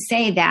I can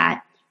say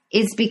that,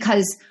 is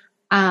because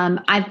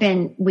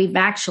we've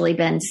actually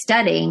been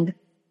studying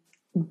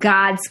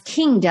God's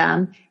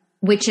kingdom,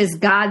 which is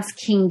God's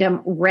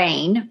kingdom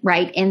reign,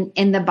 right?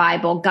 In the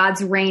Bible,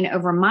 God's reign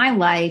over my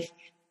life.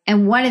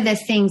 And one of the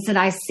things that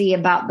I see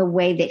about the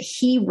way that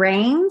he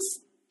reigns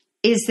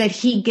is that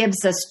he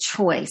gives us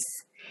choice.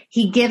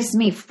 He gives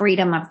me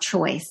freedom of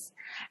choice.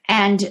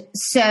 And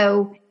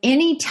so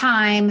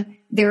anytime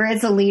there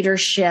is a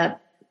leadership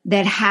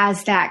that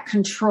has that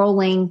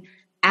controlling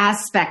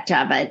aspect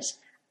of it,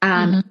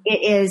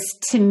 it is,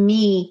 to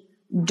me,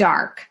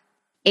 dark.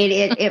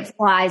 It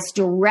flies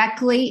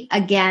directly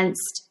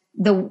against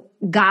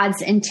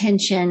God's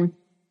intention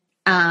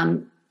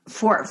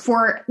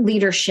for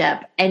leadership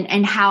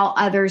and how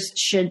others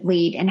should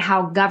lead and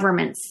how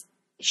governments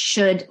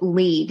should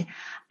lead.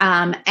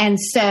 And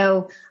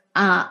so,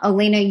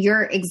 Alina,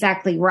 you're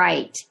exactly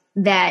right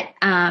that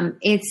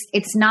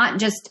it's not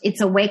just,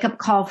 it's a wake up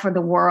call for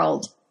the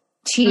world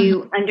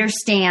to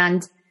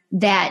understand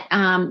that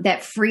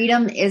that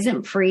freedom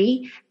isn't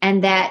free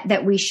and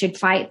that we should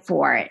fight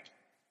for it.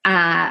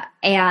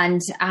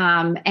 And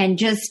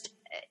just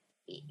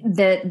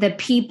the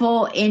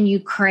people in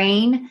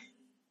Ukraine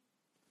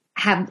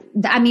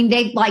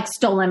they've like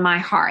stolen my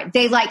heart.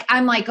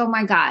 I'm like, oh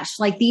my gosh,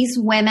 like these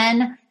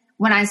women,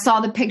 when I saw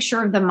the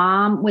picture of the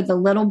mom with the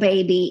little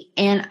baby,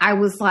 and I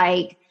was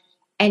like,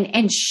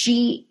 and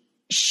she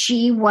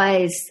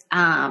was,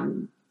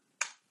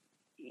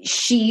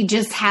 she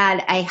just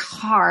had a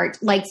heart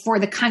like for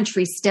the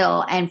country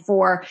still, and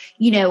for,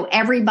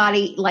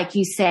 everybody, like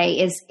you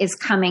say, is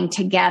coming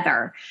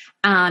together.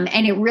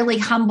 And it really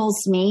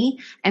humbles me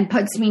and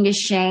puts me to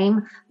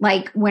shame.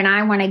 Like when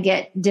I want to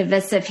get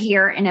divisive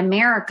here in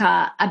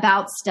America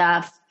about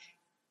stuff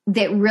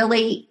that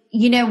really,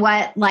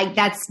 like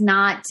that's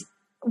not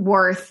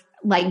worth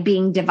like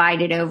being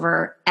divided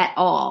over at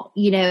all.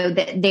 That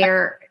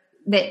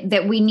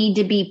we need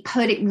to be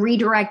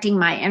redirecting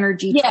my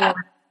energy toward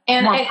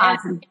more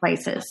positive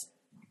places.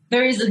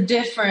 There is a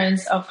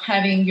difference of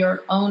having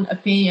your own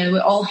opinion. We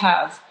all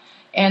have.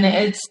 And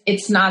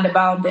it's not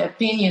about the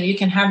opinion. You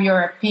can have your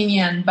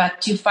opinion,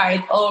 but to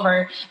fight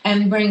over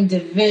and bring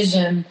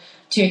division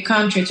to a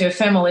country, to a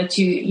family,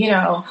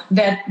 to,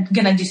 that's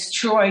going to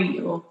destroy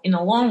you in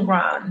the long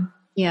run.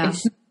 Yeah.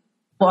 It's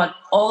what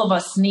all of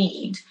us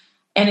need.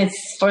 And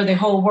it's for the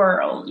whole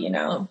world,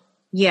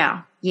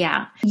 Yeah.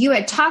 Yeah. You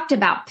had talked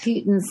about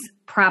Putin's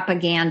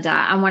propaganda.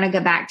 I want to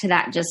go back to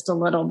that just a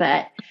little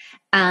bit.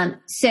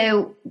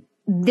 So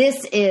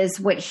this is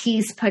what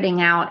he's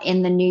putting out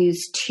in the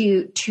news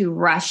to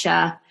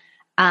Russia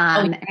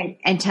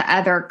and to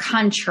other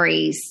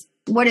countries.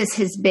 What is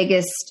his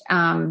biggest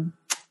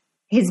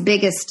his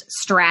biggest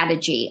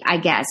strategy, I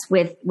guess,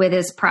 with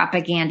his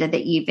propaganda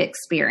that you've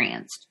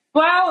experienced?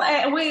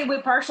 Well,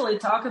 we partially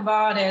talk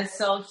about it.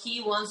 So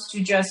he wants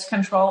to just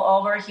control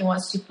over. He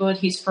wants to put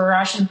his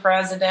Russian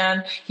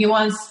president. He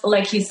wants,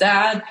 like he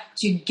said,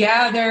 to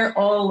gather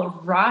all of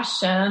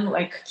Russian,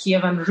 like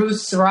Kiev and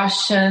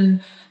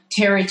Russian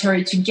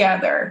territory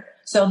together.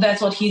 So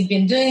that's what he's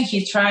been doing.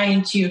 He's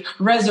trying to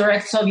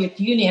resurrect Soviet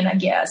Union, I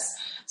guess.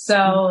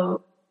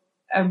 So,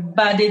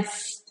 but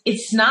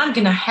it's not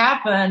going to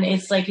happen.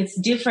 It's like it's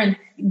different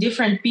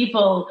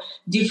people,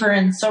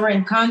 different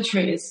sovereign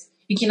countries.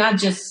 You cannot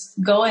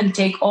just go and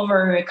take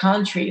over a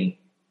country.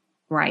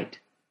 Right.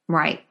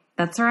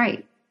 That's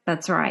right.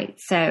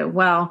 So,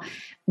 well,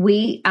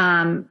 we,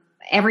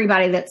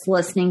 everybody that's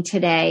listening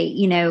today,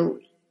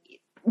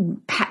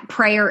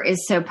 prayer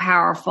is so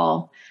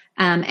powerful.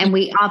 And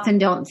we often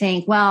don't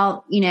think,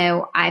 well,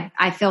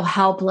 I feel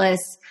helpless.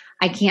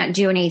 I can't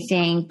do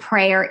anything.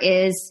 Prayer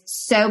is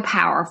so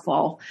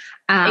powerful.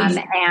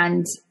 And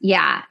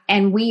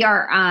we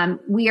are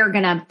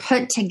going to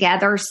put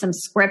together some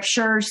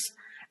scriptures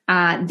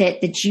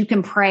that you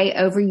can pray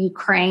over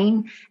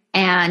Ukraine,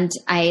 and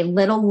a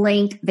little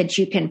link that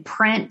you can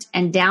print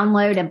and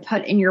download and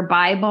put in your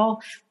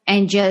Bible,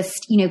 and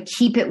just,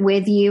 keep it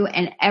with you,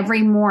 and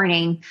every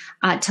morning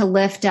to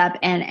lift up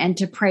and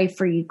to pray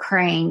for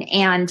Ukraine.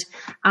 And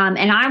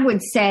I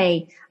would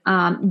say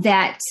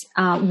that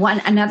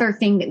another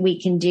thing that we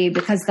can do,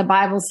 because the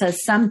Bible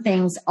says some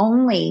things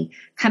only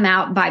come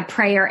out by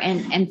prayer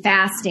and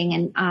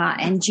fasting,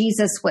 and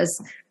Jesus was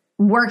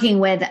working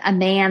with a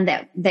man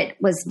that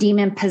was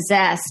demon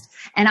possessed.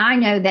 And I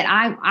know that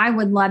I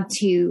would love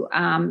to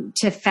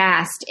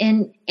fast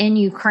in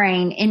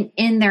Ukraine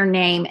in their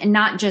name, and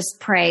not just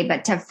pray,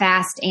 but to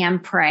fast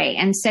and pray.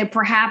 And so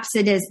perhaps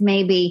it is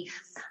maybe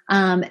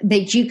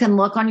that you can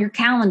look on your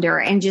calendar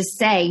and just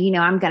say,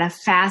 I'm going to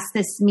fast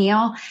this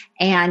meal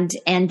and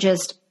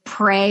just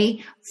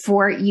pray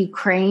for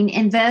Ukraine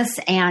in this.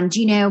 And,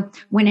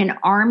 when an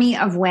army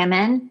of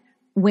women,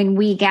 when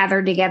we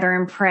gather together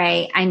and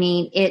pray, I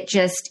mean, it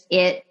just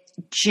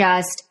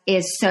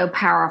is so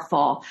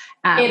powerful.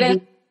 It is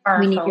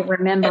powerful. We need to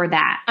remember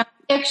that. I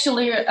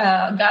actually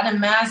got a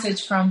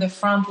message from the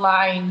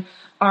frontline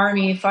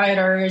army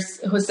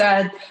fighters who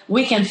said,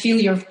 we can feel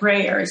your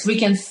prayers. We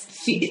can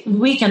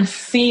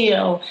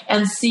feel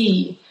and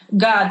see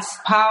God's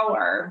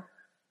power.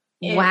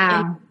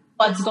 Wow.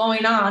 What's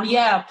going on.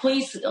 Yeah,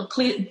 please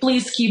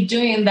keep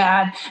doing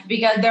that,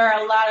 because there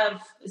are a lot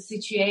of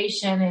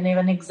situations and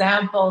even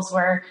examples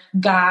where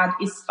God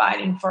is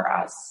fighting for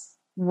us.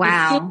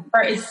 Wow.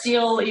 It's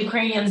still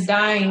Ukrainians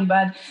dying,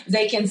 but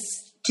they can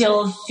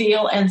still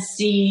feel and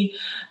see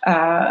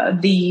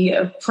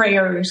the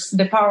prayers,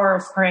 the power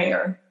of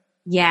prayer.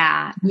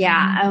 Yeah.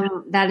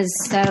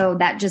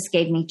 That just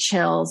gave me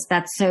chills.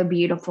 That's so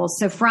beautiful.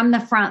 So from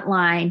the front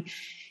line,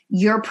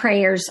 your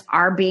prayers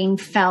are being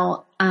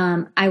felt.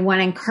 I want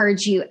to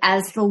encourage you,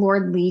 as the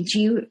Lord leads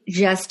you,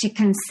 just to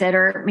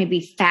consider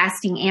maybe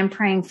fasting and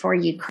praying for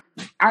you.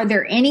 Are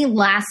there any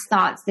last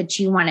thoughts that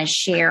you want to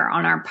share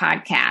on our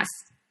podcast?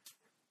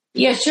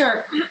 Yeah,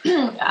 sure.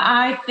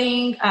 I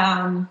think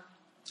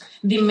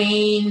the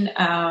main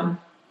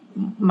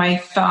my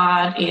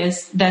thought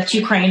is that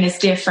Ukraine is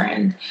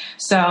different.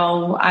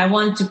 So I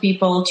want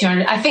people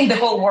to I think the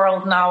whole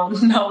world now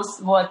knows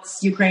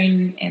what's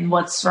Ukraine and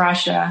what's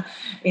Russia,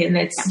 and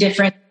it's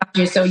different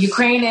countries. So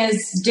Ukraine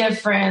is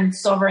different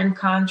sovereign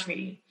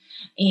country,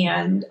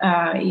 and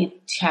it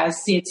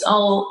has its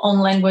own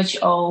language,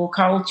 own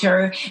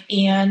culture.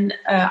 And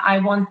I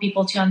want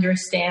people to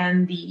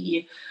understand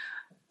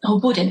who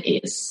Putin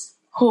is.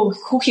 Who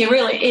he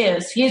really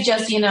is. He's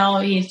just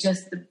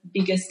the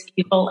biggest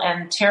evil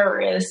and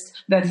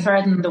terrorist that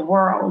threaten the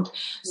world.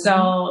 Mm-hmm.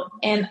 So,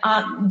 and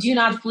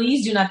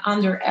please do not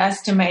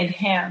underestimate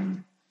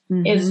him.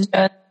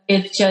 Mm-hmm.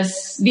 It's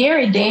just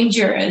very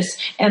dangerous.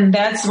 And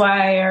that's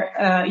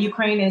why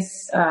Ukraine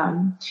is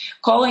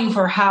calling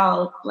for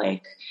help.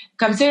 Like,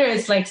 consider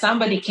it's like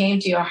somebody came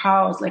to your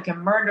house, like a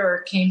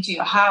murderer came to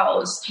your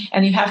house,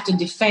 and you have to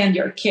defend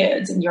your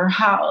kids in your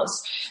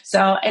house.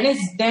 So, and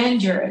it's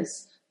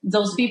dangerous.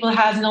 Those people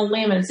have no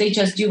limits. They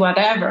just do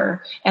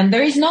whatever. And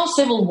there is no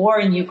civil war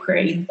in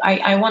Ukraine.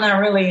 I want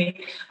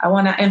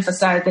to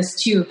emphasize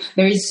this too.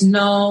 There is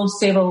no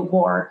civil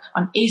war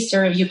on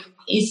Eastern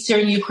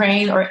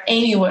Ukraine or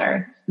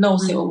anywhere. No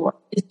civil war.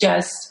 It's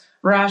just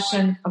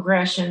Russian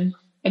aggression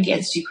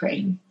against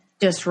Ukraine.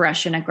 Just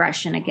Russian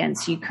aggression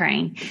against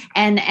Ukraine.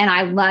 And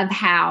I love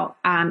how,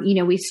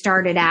 we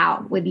started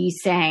out with you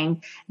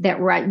saying that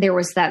there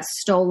was that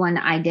stolen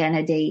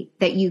identity,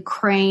 that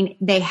Ukraine,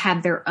 they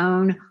have their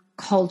own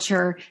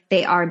culture.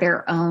 They are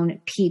their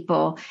own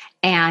people.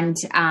 And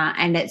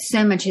that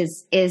so much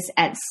is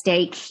at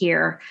stake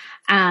here.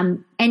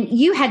 And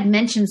you had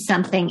mentioned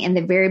something in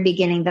the very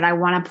beginning that I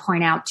want to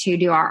point out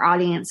to our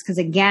audience, because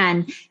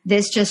again,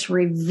 this just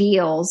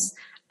reveals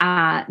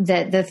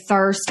the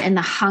thirst and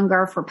the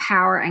hunger for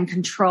power and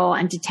control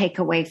and to take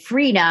away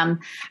freedom.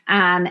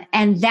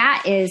 And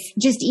that is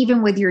just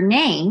even with your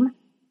name,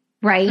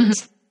 right?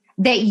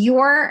 Mm-hmm. That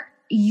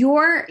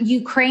your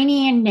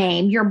Ukrainian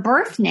name, your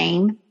birth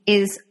name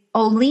is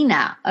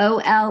Olena,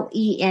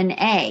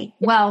 Olena.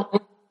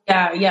 Well,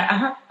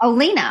 yeah.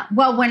 Olena.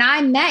 Well, when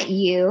I met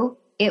you,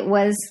 it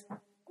was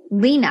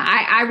Lena.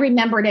 I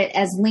remembered it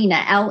as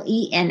Lena,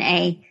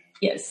 Lena.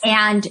 Yes.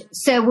 And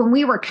so when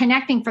we were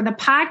connecting for the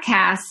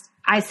podcast,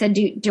 I said,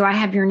 do I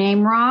have your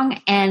name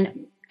wrong?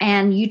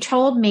 And you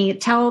told me,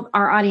 tell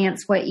our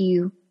audience what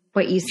you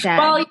said.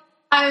 Well,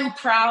 I'm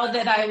proud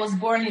that I was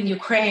born in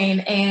Ukraine,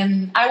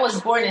 and I was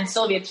born in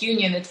Soviet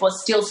Union. It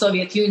was still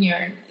Soviet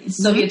Union,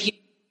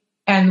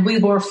 and we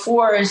were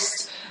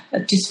forced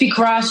to speak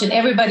Russian.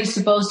 Everybody's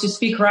supposed to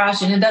speak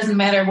Russian. It doesn't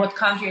matter what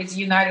country is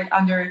united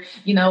under,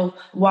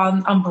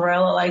 one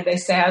umbrella, like they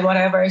say,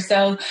 whatever.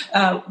 So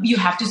you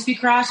have to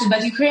speak Russian.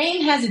 But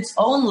Ukraine has its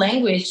own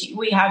language.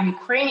 We have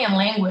Ukrainian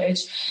language.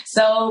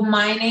 So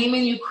my name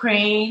in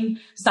Ukraine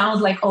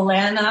sounds like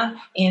Olena.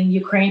 In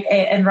Ukraine,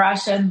 and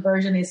Russian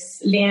version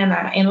is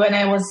Lena. And when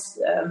I was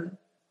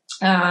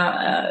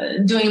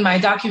doing my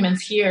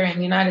documents here in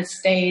the United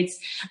States,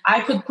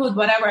 I could put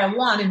whatever I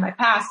want in my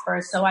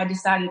passport. So I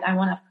decided I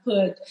want to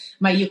put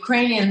my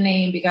Ukrainian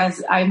name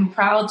because I'm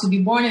proud to be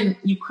born in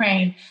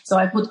Ukraine. So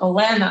I put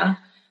Olena,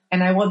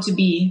 and I want to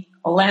be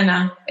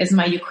Olena as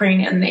my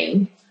Ukrainian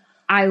name.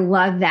 I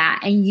love that.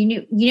 And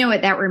you know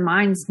what that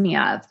reminds me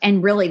of,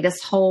 and really this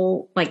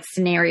whole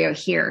scenario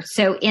here.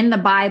 So in the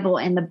Bible,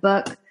 in the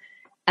book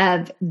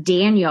of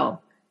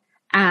Daniel,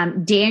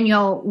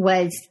 Daniel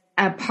was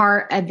a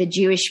part of the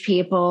Jewish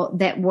people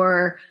that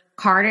were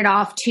carted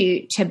off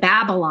to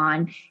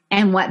Babylon.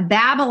 And what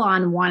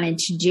Babylon wanted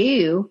to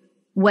do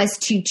was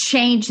to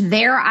change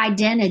their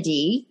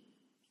identity,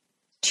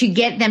 to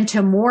get them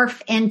to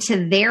morph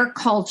into their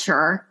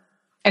culture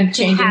and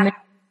change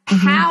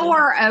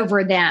power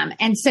over them.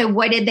 And so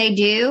what did they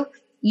do?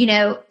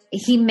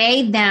 He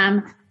made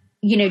them,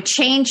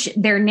 change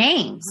their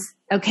names.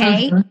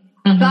 Okay.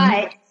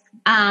 But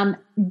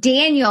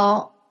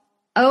Daniel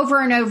over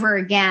and over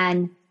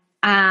again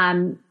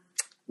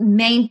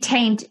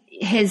maintained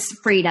his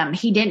freedom.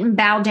 He didn't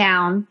bow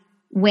down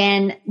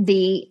when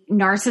the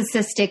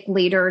narcissistic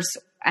leaders,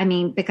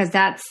 because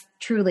that's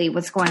truly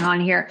what's going on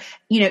here,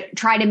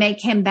 try to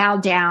make him bow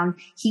down.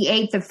 He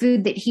ate the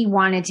food that he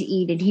wanted to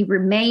eat, and he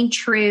remained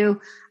true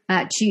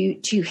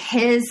to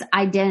his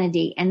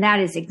identity. And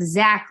that is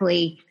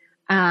exactly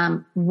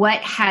what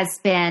has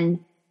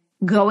been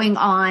going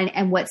on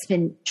and what's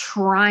been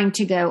trying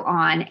to go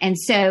on. And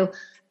so,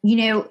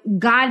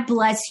 God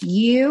bless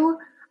you,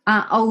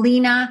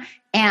 Olena,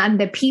 and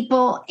the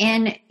people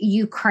in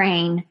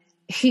Ukraine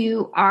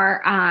who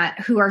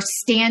are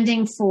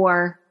standing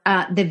for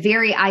the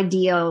very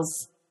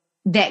ideals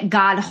that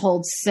God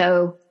holds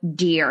so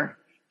dear.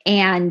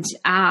 And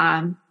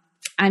I'm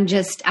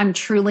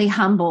truly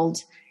humbled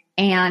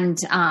and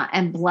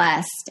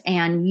blessed.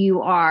 And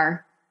you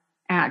are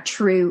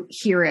true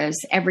heroes,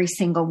 every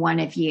single one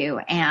of you.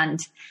 And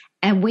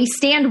we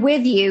stand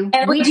with you.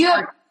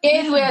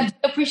 And we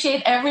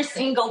appreciate every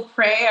single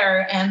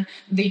prayer, and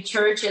the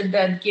churches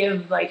that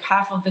give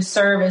half of the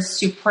service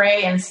to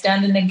pray and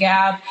stand in the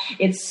gap.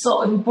 It's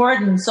so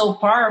important, so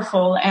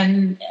powerful.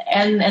 And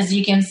as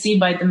you can see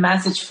by the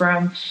message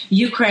from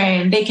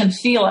Ukraine, they can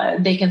feel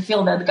it. They can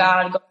feel that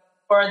God goes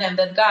for them,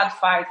 that God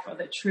fight for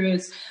the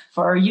truth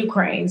for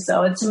Ukraine.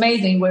 So it's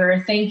amazing.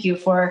 Thank you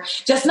for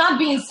just not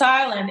being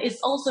silent. It's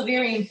also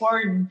very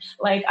important.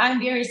 I'm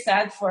very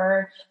sad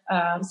for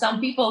some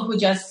people who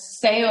just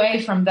stay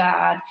away from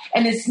that.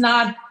 And it's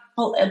not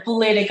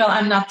political.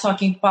 I'm not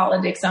talking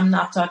politics. I'm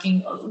not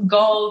talking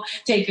go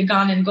take a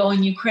gun and go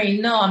in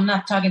Ukraine. No, I'm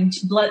not talking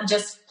blood.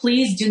 Just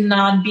please do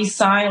not be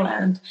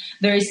silent.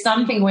 There is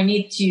something we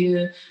need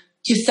to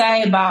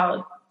say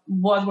about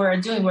what we're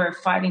doing. We're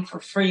fighting for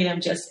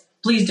freedom. Just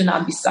please do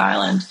not be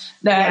silent.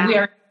 We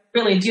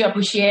really do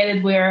appreciate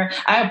it.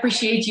 I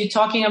appreciate you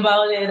talking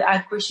about it. I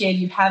appreciate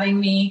you having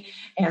me,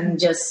 and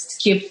just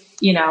keep,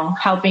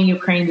 helping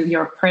Ukraine with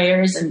your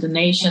prayers and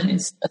donation.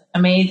 It's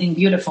amazing,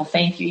 beautiful.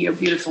 Thank you. You're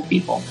beautiful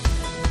people.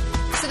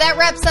 So that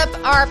wraps up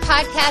our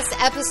podcast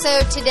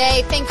episode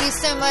today. Thank you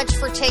so much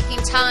for taking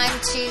time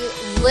to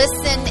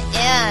listen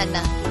in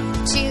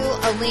to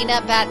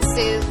Olena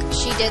Batsuk.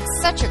 She did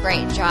such a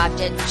great job,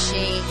 didn't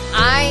she?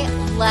 I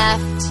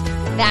left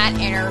that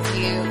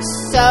interview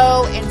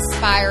so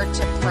inspired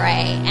to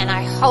pray, and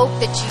I hope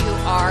that you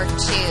are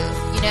too.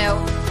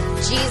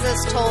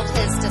 Jesus told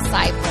his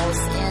disciples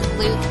in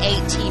Luke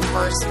 18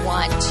 verse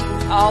 1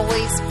 to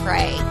always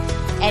pray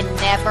and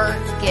never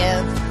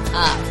give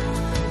up.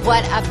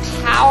 What a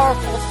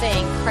powerful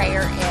thing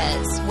prayer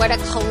is. What a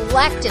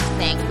collective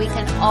thing we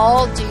can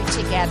all do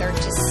together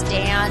to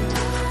stand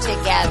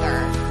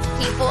together.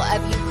 People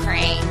of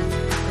Ukraine,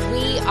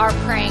 we are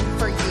praying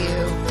for you.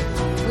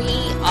 We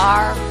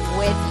are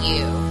with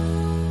you.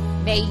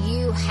 May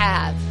you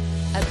have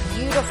a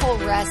beautiful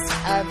rest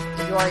of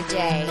your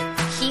day.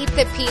 Keep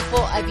the people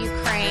of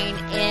Ukraine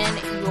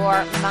in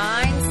your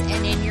minds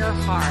and in your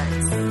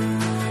hearts.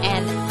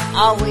 And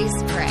always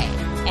pray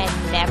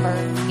and never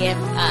give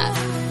up.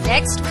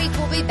 Next week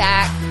we'll be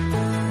back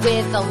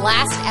with the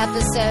last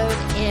episode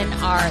in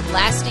our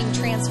Lasting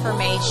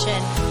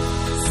Transformation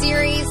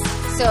series.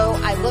 So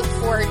I look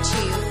forward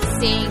to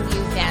seeing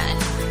you then.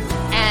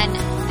 And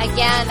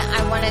again,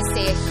 I want to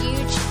say a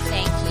huge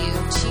thank you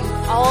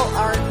to all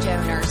our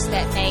donors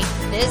that make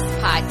this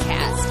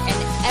podcast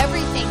and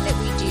everything that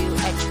we do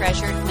at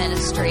Treasured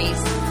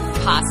Ministries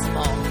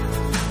possible.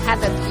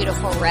 Have a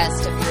beautiful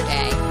rest of your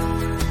day.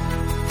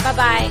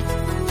 Bye-bye.